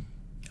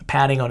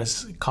on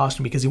his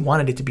costume because he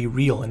wanted it to be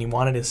real and he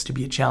wanted this to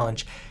be a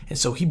challenge. And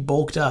so he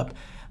bulked up.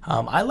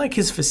 I like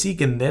his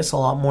physique in this a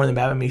lot more than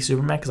Batman v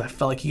Superman because I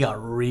felt like he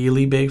got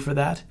really big for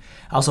that.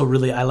 Also,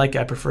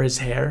 I prefer his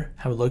hair,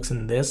 how it looks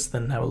in this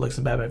than how it looks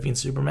in Batman v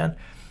Superman.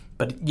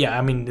 But yeah,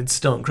 I mean, it's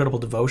still incredible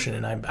devotion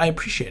and I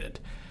appreciate it.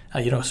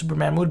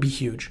 Superman would be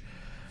huge.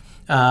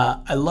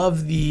 I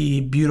love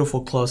the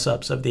beautiful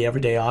close-ups of the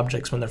everyday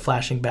objects when they're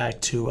flashing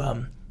back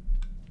to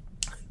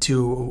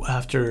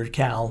after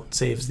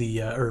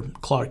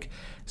Clark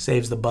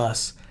saves the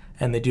bus,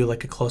 and they do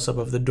like a close-up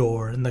of the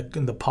door and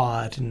the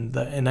pot and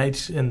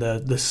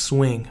the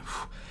swing.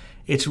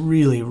 It's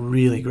really,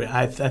 really great.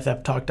 I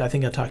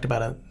think I talked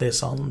about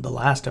this on the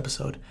last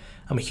episode.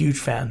 I'm a huge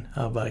fan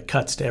of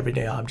cuts to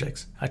everyday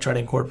objects. I try to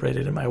incorporate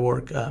it in my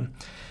work.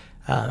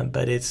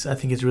 But I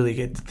think it's really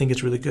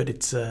good.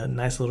 It's a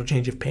nice little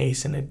change of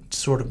pace, and it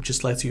sort of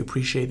just lets you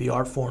appreciate the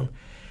art form.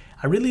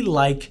 I really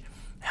like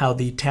how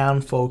the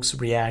town folks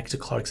react to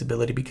Clark's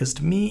ability, because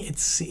to me,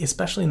 it's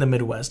especially in the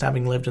Midwest,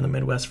 having lived in the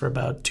Midwest for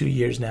about 2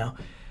 years now,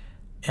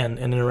 and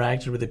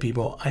interacted with the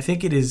people, I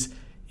think it is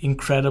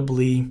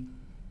incredibly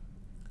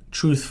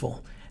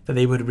truthful that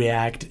they would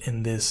react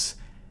in this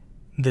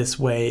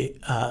way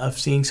of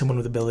seeing someone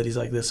with abilities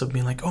like this, of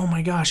being like, oh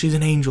my gosh, he's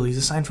an angel, he's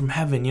a sign from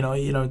heaven.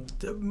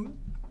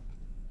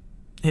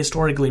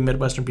 Historically,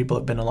 Midwestern people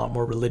have been a lot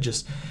more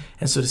religious,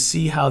 and so to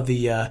see how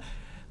the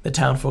the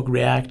townfolk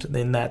react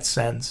in that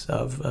sense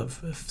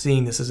of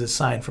seeing this as a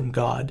sign from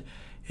God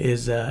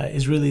is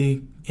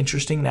really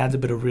interesting and adds a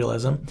bit of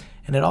realism,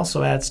 and it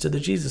also adds to the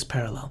Jesus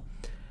parallel.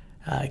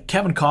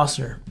 Kevin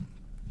Costner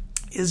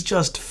is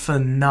just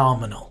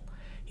phenomenal.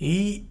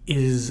 He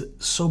is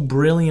so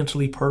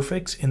brilliantly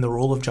perfect in the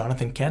role of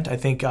Jonathan Kent. I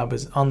think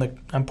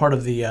I'm part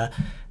of the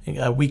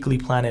Weekly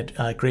Planet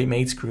Great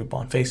Mates group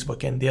on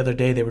Facebook, and the other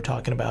day they were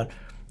talking about,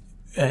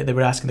 they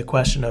were asking the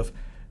question of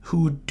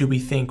who do we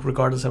think,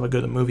 regardless of how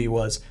good the movie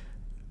was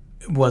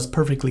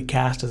perfectly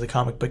cast as a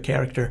comic book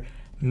character.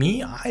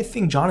 I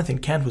think Jonathan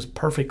Kent was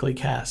perfectly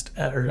cast.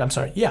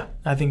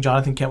 I think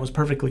Jonathan Kent was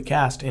perfectly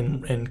cast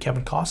in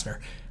Kevin Costner.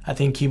 I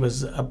think he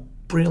was a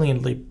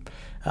brilliantly,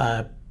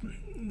 I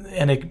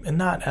can't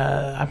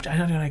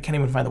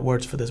even find the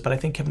words for this, but I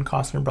think Kevin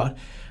Costner brought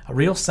a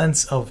real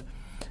sense of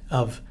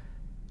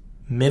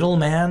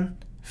middleman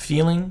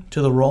feeling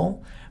to the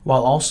role,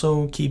 while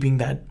also keeping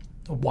that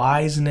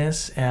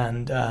wiseness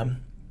and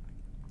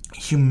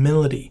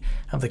humility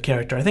of the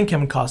character. I think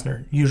Kevin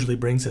Costner usually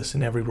brings this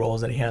in every role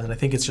that he has, and I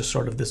think it's just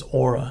sort of this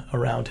aura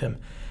around him.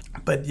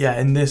 But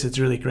yeah, in this, it's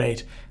really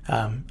great.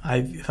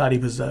 I thought he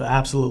was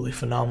absolutely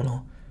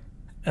phenomenal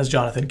as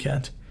Jonathan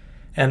Kent.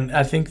 And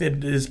I think that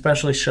it is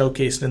especially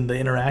showcased in the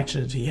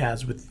interactions he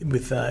has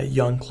with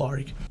young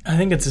Clark. I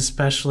think it's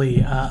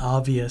especially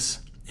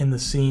obvious in the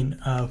scene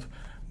of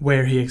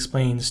where he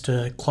explains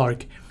to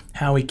Clark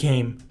how he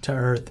came to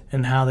Earth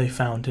and how they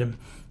found him.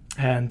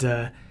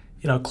 And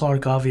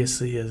Clark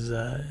obviously is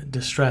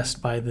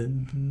distressed by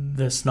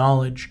this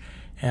knowledge,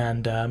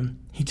 and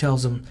he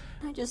tells him,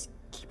 I just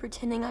keep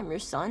pretending I'm your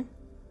son.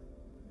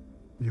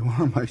 You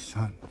are my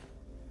son.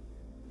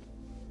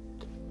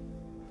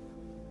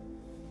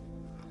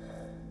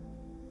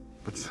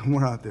 But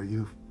somewhere out there,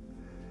 you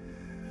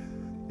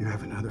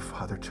have another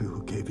father too,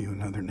 who gave you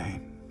another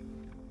name.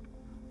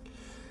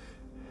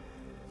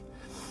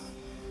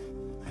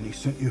 And he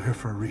sent you here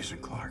for a reason,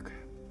 Clark.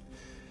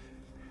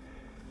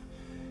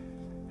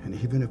 And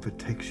even if it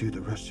takes you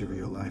the rest of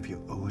your life, you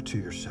owe it to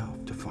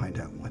yourself to find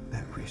out what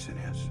that reason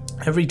is.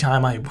 Every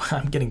time I'm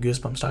getting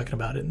goosebumps talking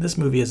about it. This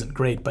movie isn't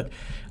great, but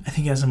I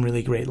think it has some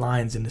really great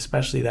lines, and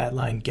especially that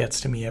line gets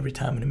to me every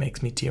time, and it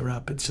makes me tear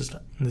up. It's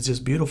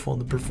just beautiful.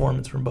 The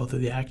performance from both of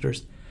the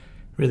actors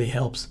really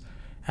helps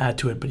add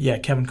to it. But yeah,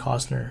 Kevin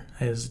Costner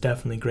is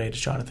definitely great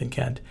as Jonathan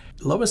Kent.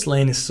 Lois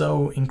Lane is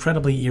so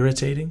incredibly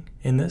irritating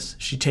in this.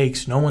 She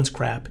takes no one's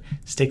crap,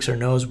 sticks her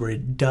nose where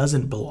it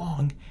doesn't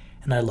belong,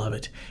 and I love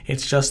it.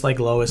 It's just like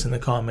Lois in the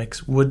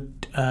comics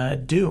would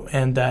do.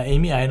 And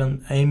Amy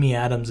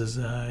Adams is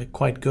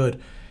quite good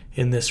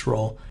in this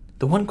role.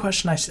 The one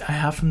question I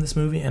have from this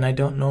movie, and I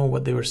don't know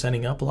what they were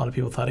setting up, a lot of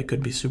people thought it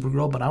could be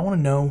Supergirl, but I want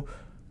to know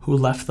who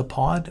left the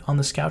pod on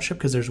the scout ship,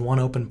 because there's one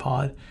open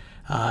pod,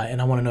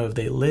 and I want to know if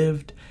they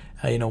lived,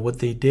 what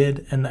they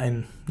did,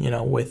 and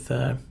with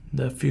the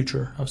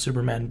future of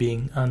Superman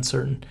being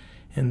uncertain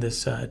in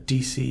this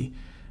DC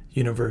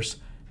universe.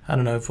 I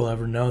don't know if we'll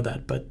ever know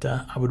that, but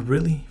I would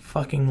really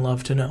fucking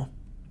love to know.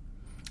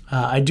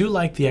 I do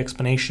like the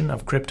explanation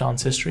of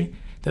Krypton's history,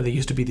 that there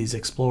used to be these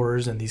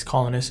explorers and these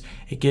colonists.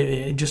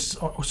 It just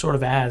sort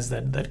of adds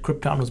that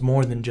Krypton was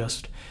more than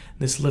just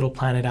this little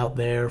planet out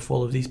there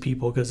full of these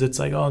people, because it's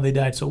like, oh, they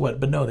died, so what?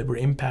 But no, they were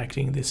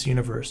impacting this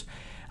universe.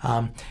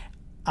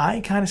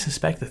 I kind of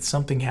suspect that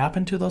something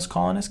happened to those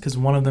colonists, because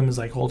one of them is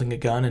like holding a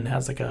gun and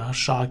has like a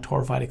shocked,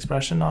 horrified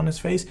expression on his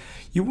face.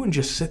 You wouldn't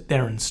just sit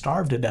there and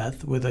starve to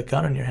death with a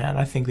gun in your hand.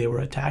 I think they were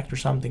attacked or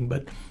something,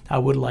 but I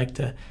would like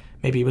to,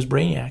 maybe it was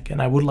Brainiac, and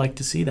I would like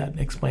to see that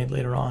explained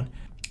later on.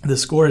 The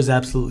score is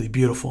absolutely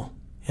beautiful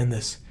in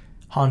this.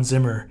 Hans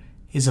Zimmer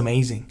is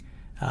amazing.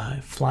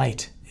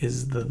 Flight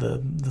is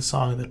the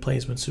song that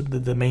plays when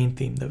the main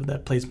theme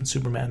that plays when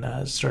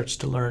Superman starts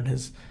to learn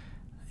his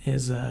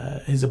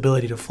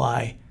ability to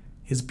fly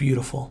is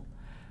beautiful.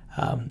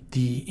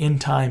 The in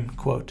time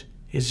quote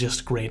is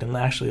just great. And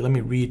actually, let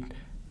me read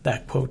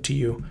that quote to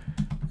you.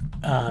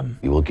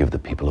 You will give the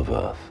people of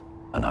Earth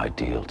an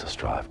ideal to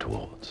strive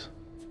towards.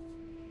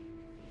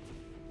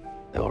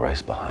 They will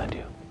race behind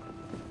you.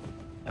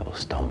 They will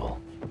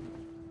stumble.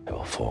 They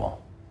will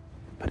fall.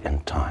 But in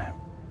time,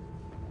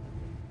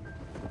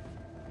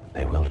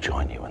 they will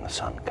join you in the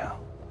sun, Cal.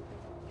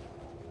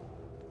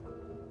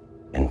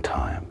 In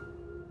time,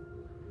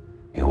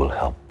 you will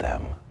help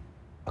them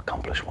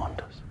accomplish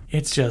wonders.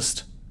 It's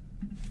just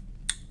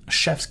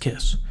chef's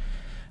kiss.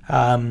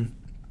 I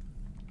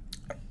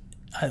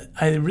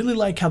really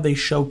like how they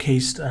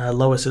showcased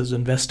Lois's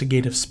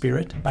investigative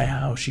spirit by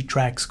how she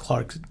tracks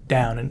Clark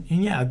down. And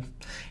yeah,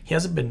 we're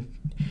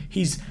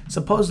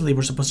supposed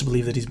to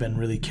believe that he's been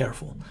really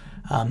careful.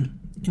 And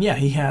yeah,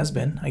 he has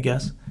been, I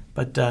guess.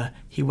 But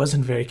he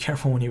wasn't very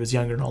careful when he was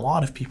younger, and a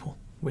lot of people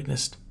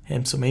witnessed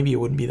him, so maybe it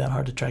wouldn't be that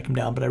hard to track him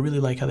down. But I really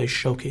like how they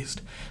showcased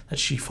that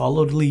she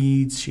followed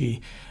leads,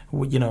 she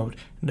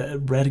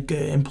read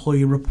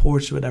employee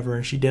reports or whatever,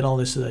 and she did all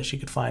this so that she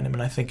could find him.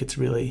 And I think it's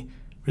really,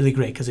 really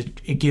great, because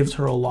it gives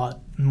her a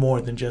lot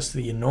more than just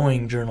the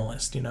annoying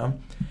journalist,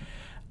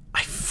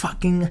 I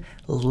fucking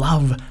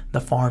love the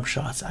farm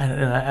shots.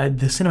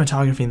 The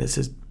cinematography in this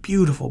is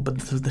beautiful, but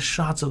the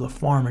shots of the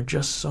farm are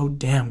just so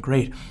damn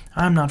great.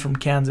 I'm not from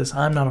Kansas,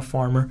 I'm not a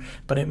farmer,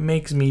 but it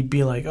makes me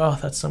be like, oh,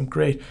 that's some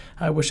great,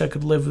 I wish I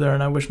could live there,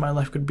 and I wish my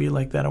life could be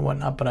like that and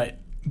whatnot,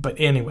 but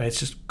anyway,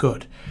 it's just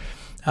good.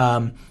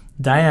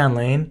 Diane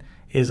Lane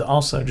is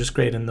also just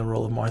great in the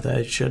role of Martha.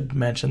 I should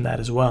mention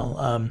that as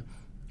well.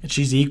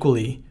 She's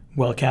equally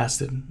well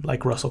casted,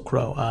 like Russell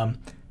Crowe.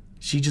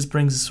 She just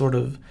brings a sort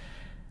of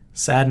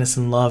sadness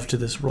and love to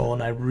this role,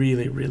 and I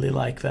really, really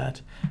like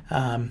that.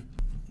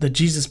 The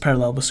Jesus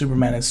parallel with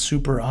Superman is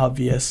super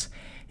obvious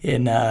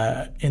in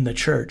the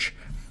church.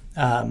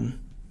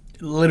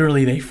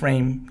 Literally, they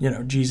frame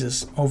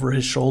Jesus over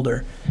his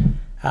shoulder,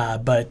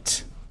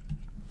 but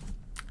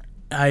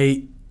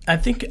I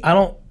think I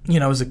don't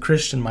as a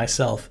Christian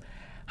myself,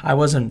 I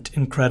wasn't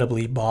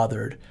incredibly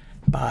bothered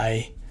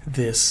by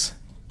this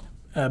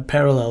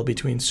parallel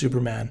between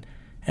Superman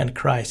and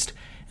Christ,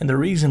 and the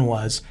reason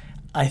was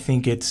I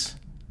think it's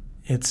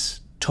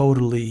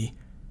totally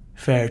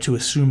fair to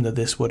assume that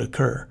this would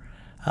occur,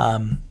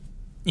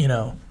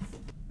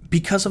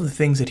 because of the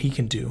things that he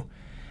can do,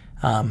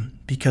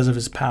 because of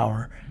his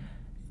power.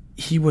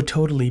 He would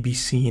totally be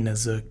seen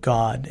as a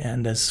god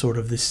and as sort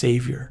of the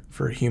savior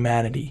for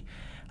humanity.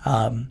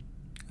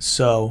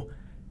 So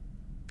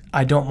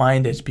I don't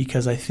mind it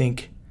because I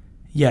think,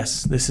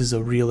 yes, this is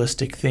a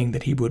realistic thing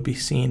that he would be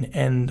seen,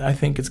 and I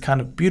think it's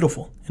kind of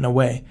beautiful in a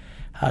way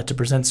to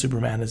present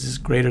Superman as this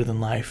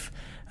greater-than-life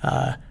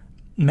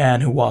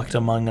man who walked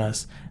among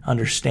us,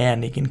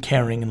 understanding and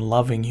caring and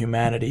loving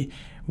humanity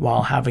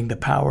while having the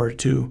power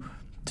to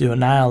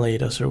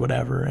annihilate us or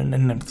whatever. And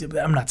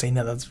I'm not saying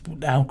that that's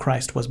how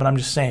Christ was, but I'm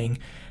just saying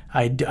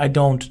I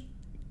don't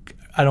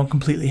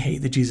completely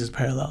hate the Jesus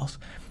parallels.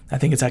 I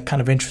think it's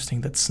kind of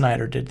interesting that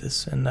Snyder did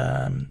this, and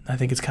I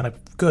think it's kind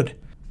of good.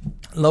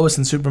 Lois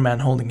and Superman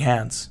holding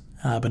hands,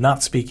 but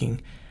not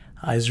speaking,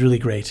 is really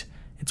great.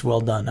 It's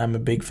well done. I'm a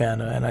big fan,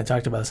 and I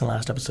talked about this in the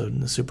last episode, in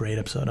the Super 8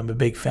 episode. I'm a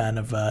big fan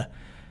of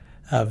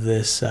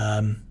this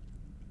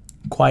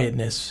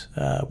quietness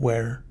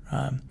where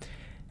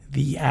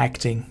the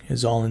acting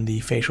is all in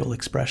the facial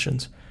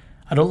expressions.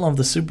 I don't love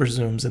the super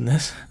zooms in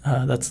this.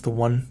 That's the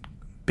one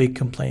big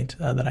complaint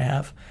that I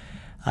have.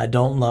 I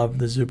don't love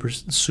the super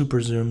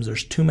zooms.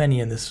 There's too many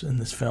in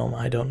this film.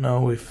 I don't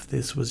know if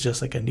this was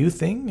just like a new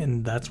thing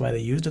and that's why they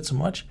used it so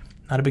much.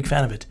 Not a big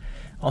fan of it.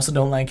 Also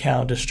don't like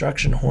how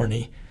destruction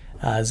horny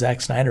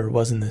Zack Snyder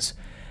was in this.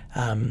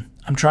 I'm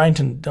trying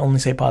to only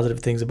say positive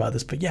things about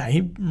this, but yeah,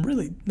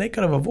 they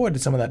could have avoided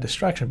some of that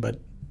destruction, but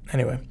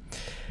anyway.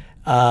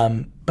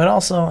 But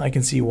also I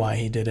can see why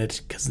he did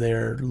it, because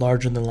they're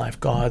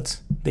larger-than-life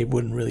gods. They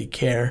wouldn't really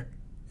care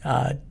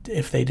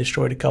if they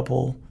destroyed a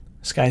couple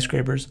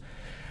skyscrapers.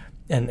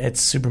 And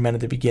it's Superman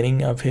at the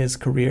beginning of his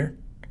career,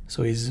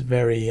 so he's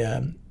very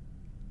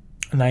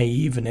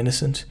naive and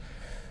innocent.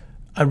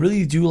 I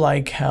really do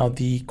like how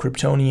the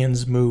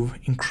Kryptonians move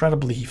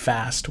incredibly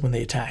fast when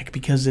they attack,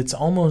 because it's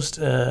almost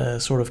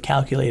sort of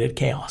calculated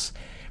chaos.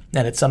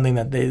 And it's something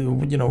that they,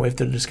 if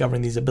they're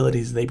discovering these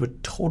abilities, they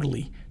would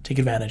totally take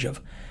advantage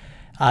of.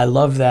 I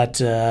love that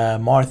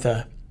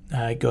Martha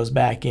goes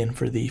back in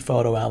for the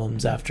photo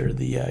albums after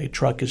the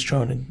truck is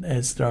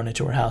thrown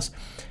into her house,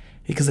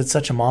 because it's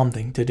such a mom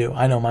thing to do.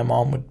 I know my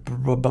mom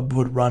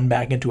would run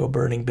back into a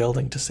burning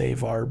building to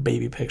save our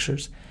baby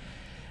pictures.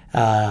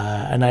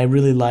 And I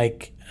really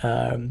like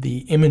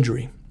the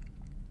imagery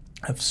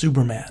of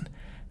Superman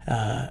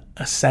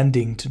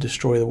ascending to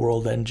destroy the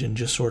world engine,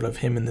 just sort of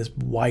him in this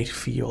white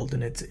field,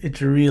 and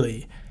it's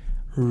really,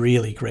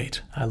 really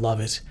great. I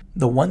love it.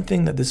 The one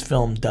thing that this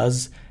film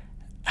does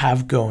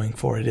have going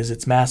for it is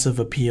its massive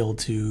appeal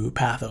to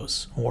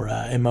pathos or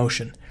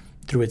emotion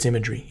through its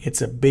imagery.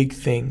 It's a big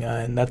thing,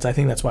 and I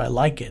think that's why I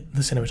like it,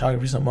 the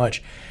cinematography, so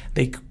much.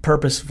 They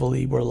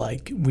purposefully were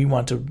like, we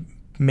want to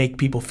make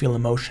people feel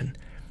emotion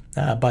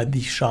by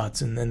these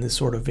shots and this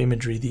sort of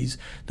imagery,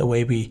 the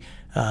way we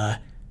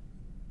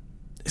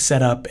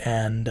set up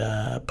and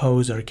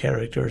pose our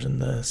characters and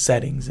the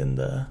settings in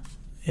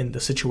the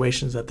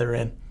situations that they're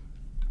in.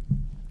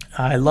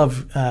 I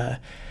love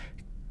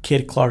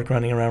Kid Clark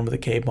running around with a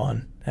cape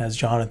on as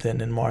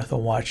Jonathan and Martha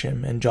watch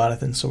him, and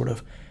Jonathan sort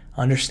of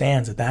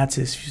understands that that's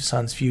his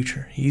son's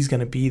future. He's going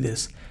to be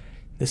this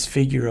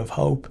figure of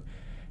hope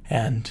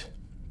and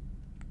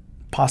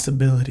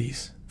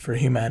possibilities for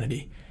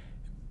humanity.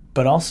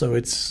 But also,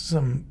 it's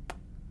some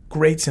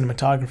great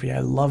cinematography.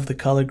 I love the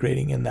color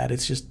grading in that.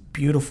 It's just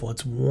beautiful.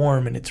 It's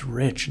warm and it's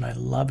rich, and I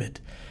love it.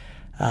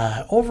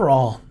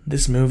 Overall,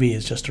 this movie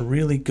is just a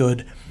really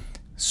good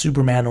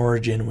Superman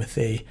origin with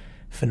a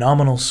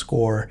phenomenal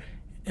score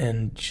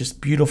and just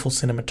beautiful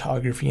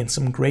cinematography and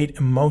some great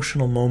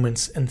emotional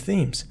moments and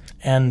themes.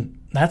 And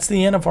that's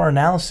the end of our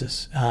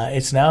analysis.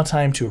 It's now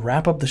time to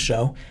wrap up the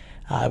show.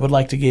 I would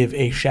like to give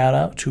a shout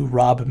out to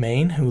Rob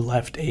Main, who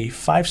left a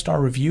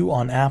 5-star review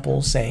on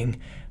Apple saying,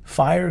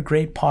 "Fire,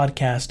 great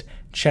podcast,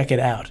 check it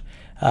out."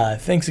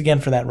 Thanks again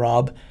for that,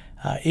 Rob.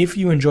 If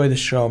you enjoy the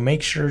show,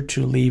 make sure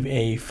to leave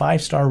a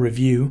 5-star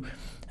review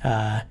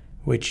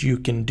which you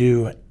can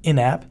do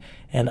in-app,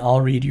 and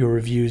I'll read your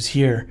reviews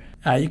here.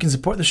 You can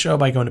support the show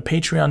by going to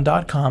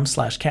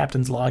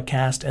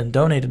patreon.com/captainslogcast and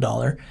donate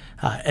 $1.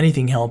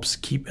 Anything helps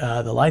keep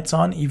the lights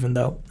on, even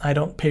though I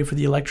don't pay for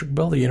the electric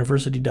bill, the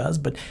university does,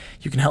 but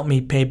you can help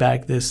me pay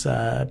back this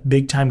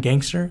big-time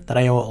gangster that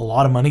I owe a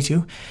lot of money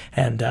to,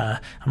 and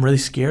I'm really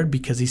scared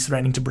because he's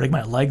threatening to break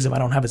my legs if I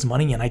don't have his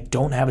money, and I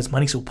don't have his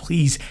money, so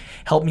please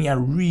help me. I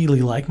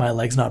really like my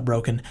legs not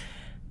broken.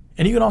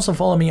 And you can also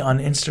follow me on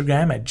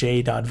Instagram at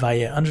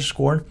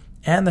j.valle_,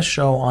 and the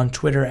show on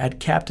Twitter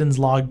at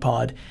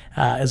CaptainsLogPod,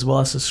 as well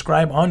as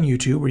subscribe on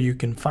YouTube, where you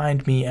can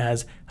find me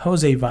as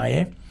Jose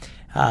Valle.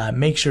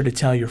 Make sure to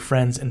tell your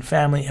friends and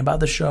family about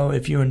the show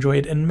if you enjoy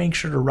it, and make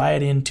sure to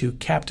write into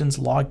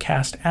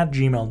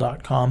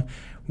captainslogcast@gmail.com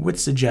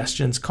with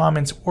suggestions,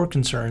 comments, or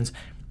concerns.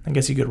 I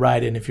guess you could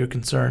write in if you're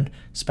concerned,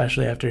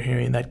 especially after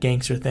hearing that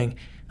gangster thing.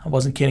 I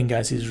wasn't kidding,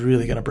 guys. He's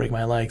really going to break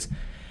my legs.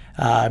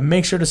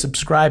 Make sure to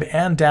subscribe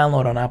and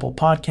download on Apple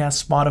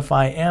Podcasts,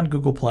 Spotify, and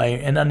Google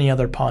Play, and any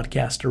other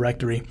podcast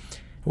directory.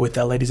 With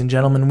that, ladies and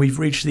gentlemen, we've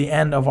reached the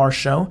end of our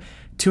show.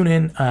 Tune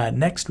in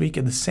next week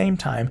at the same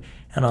time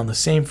and on the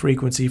same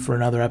frequency for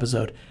another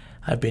episode.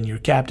 I've been your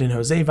captain,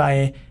 Jose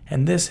Valle,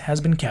 and this has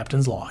been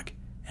Captain's Log.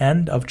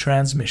 End of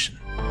transmission.